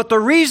 But the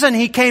reason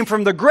he came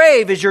from the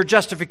grave is your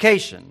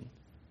justification.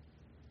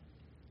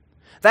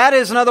 That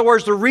is, in other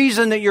words, the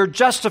reason that you're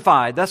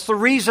justified. That's the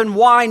reason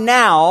why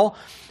now,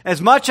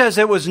 as much as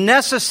it was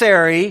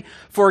necessary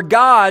for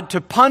God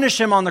to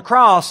punish him on the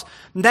cross,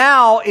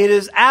 now it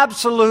is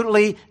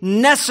absolutely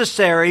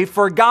necessary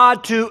for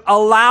God to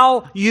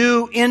allow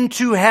you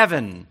into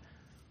heaven.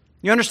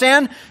 You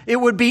understand? It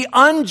would be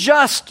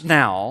unjust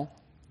now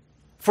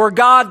for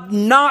God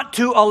not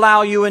to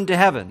allow you into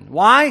heaven.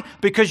 Why?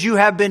 Because you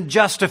have been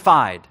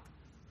justified.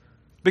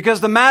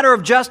 Because the matter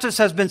of justice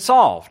has been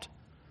solved.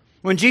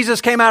 When Jesus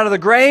came out of the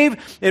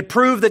grave, it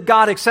proved that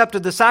God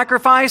accepted the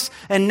sacrifice,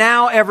 and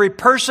now every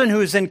person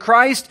who is in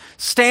Christ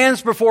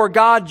stands before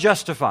God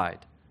justified.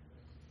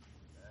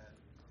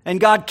 And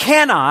God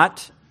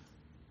cannot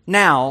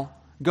now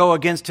go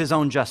against His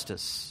own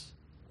justice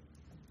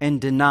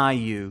and deny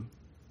you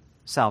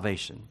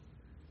salvation.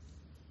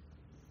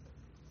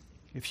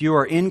 If you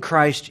are in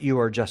Christ, you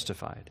are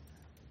justified.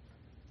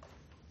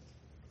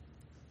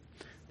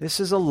 This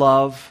is a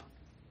love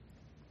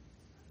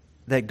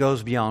that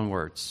goes beyond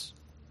words.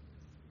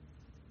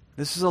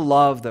 This is a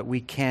love that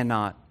we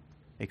cannot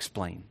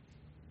explain.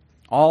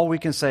 All we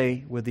can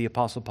say with the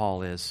Apostle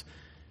Paul is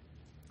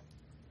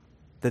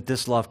that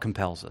this love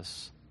compels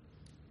us.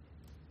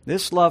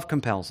 This love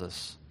compels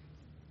us.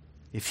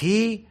 If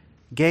He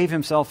gave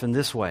Himself in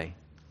this way,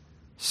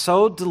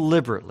 so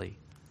deliberately,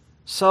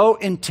 so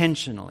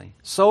intentionally,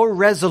 so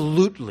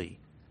resolutely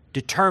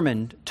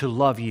determined to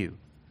love you,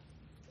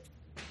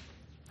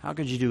 how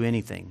could you do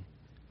anything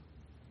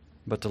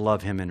but to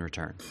love Him in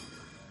return?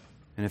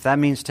 And if that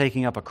means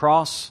taking up a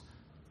cross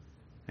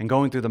and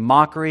going through the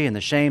mockery and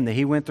the shame that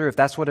He went through, if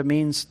that's what it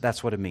means,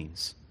 that's what it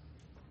means.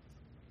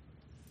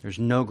 There's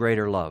no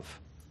greater love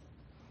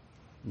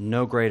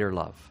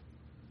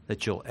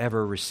that you'll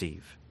ever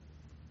receive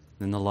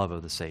than the love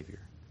of the Savior.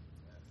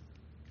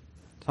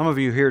 Some of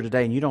you are here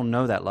today and you don't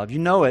know that love. You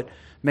know it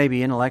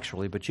maybe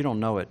intellectually, but you don't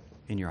know it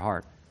in your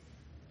heart.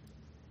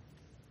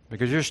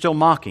 Because you're still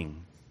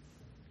mocking,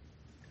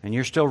 and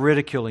you're still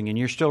ridiculing, and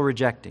you're still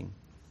rejecting.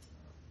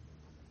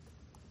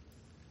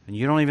 And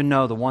you don't even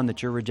know the one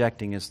that you're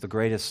rejecting is the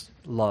greatest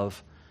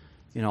love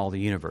in all the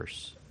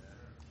universe.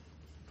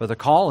 But the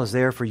call is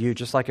there for you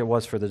just like it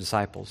was for the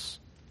disciples.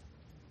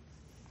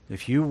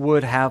 If you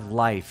would have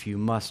life, you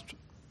must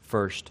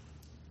first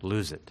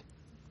lose it.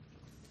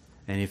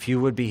 And if you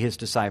would be His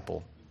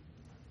disciple,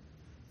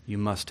 you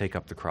must take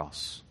up the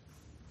cross.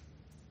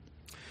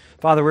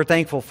 Father, we're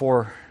thankful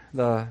for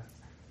the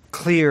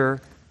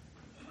clear,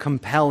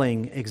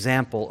 compelling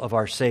example of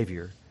our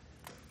Savior.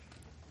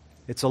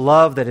 It's a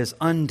love that is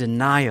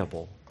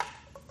undeniable,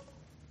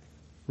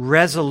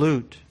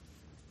 resolute,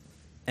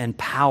 and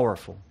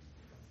powerful.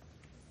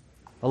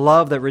 A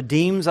love that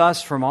redeems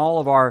us from all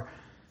of our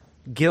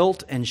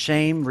guilt and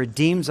shame,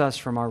 redeems us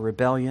from our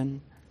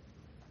rebellion,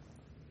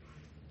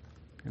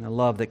 and a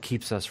love that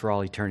keeps us for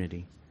all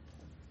eternity.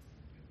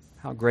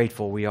 How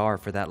grateful we are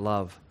for that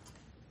love.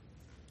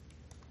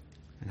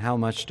 And how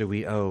much do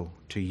we owe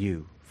to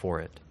You for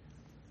it?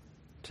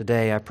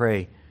 Today I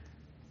pray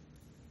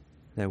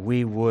that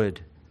we would,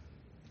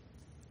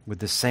 with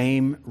the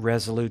same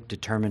resolute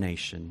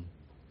determination,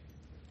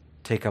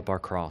 take up our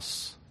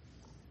cross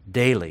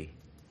daily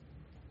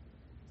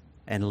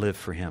and live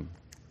for Him.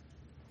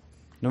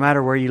 No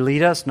matter where You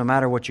lead us, no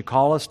matter what You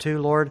call us to,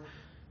 Lord,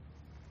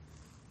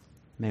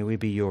 may we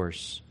be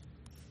Yours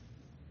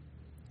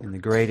in the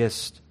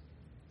greatest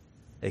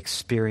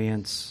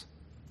experience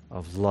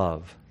of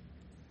love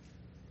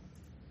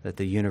that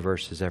the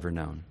universe has ever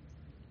known.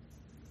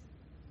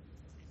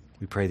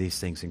 We pray these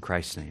things in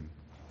Christ's name.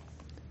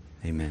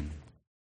 Amen.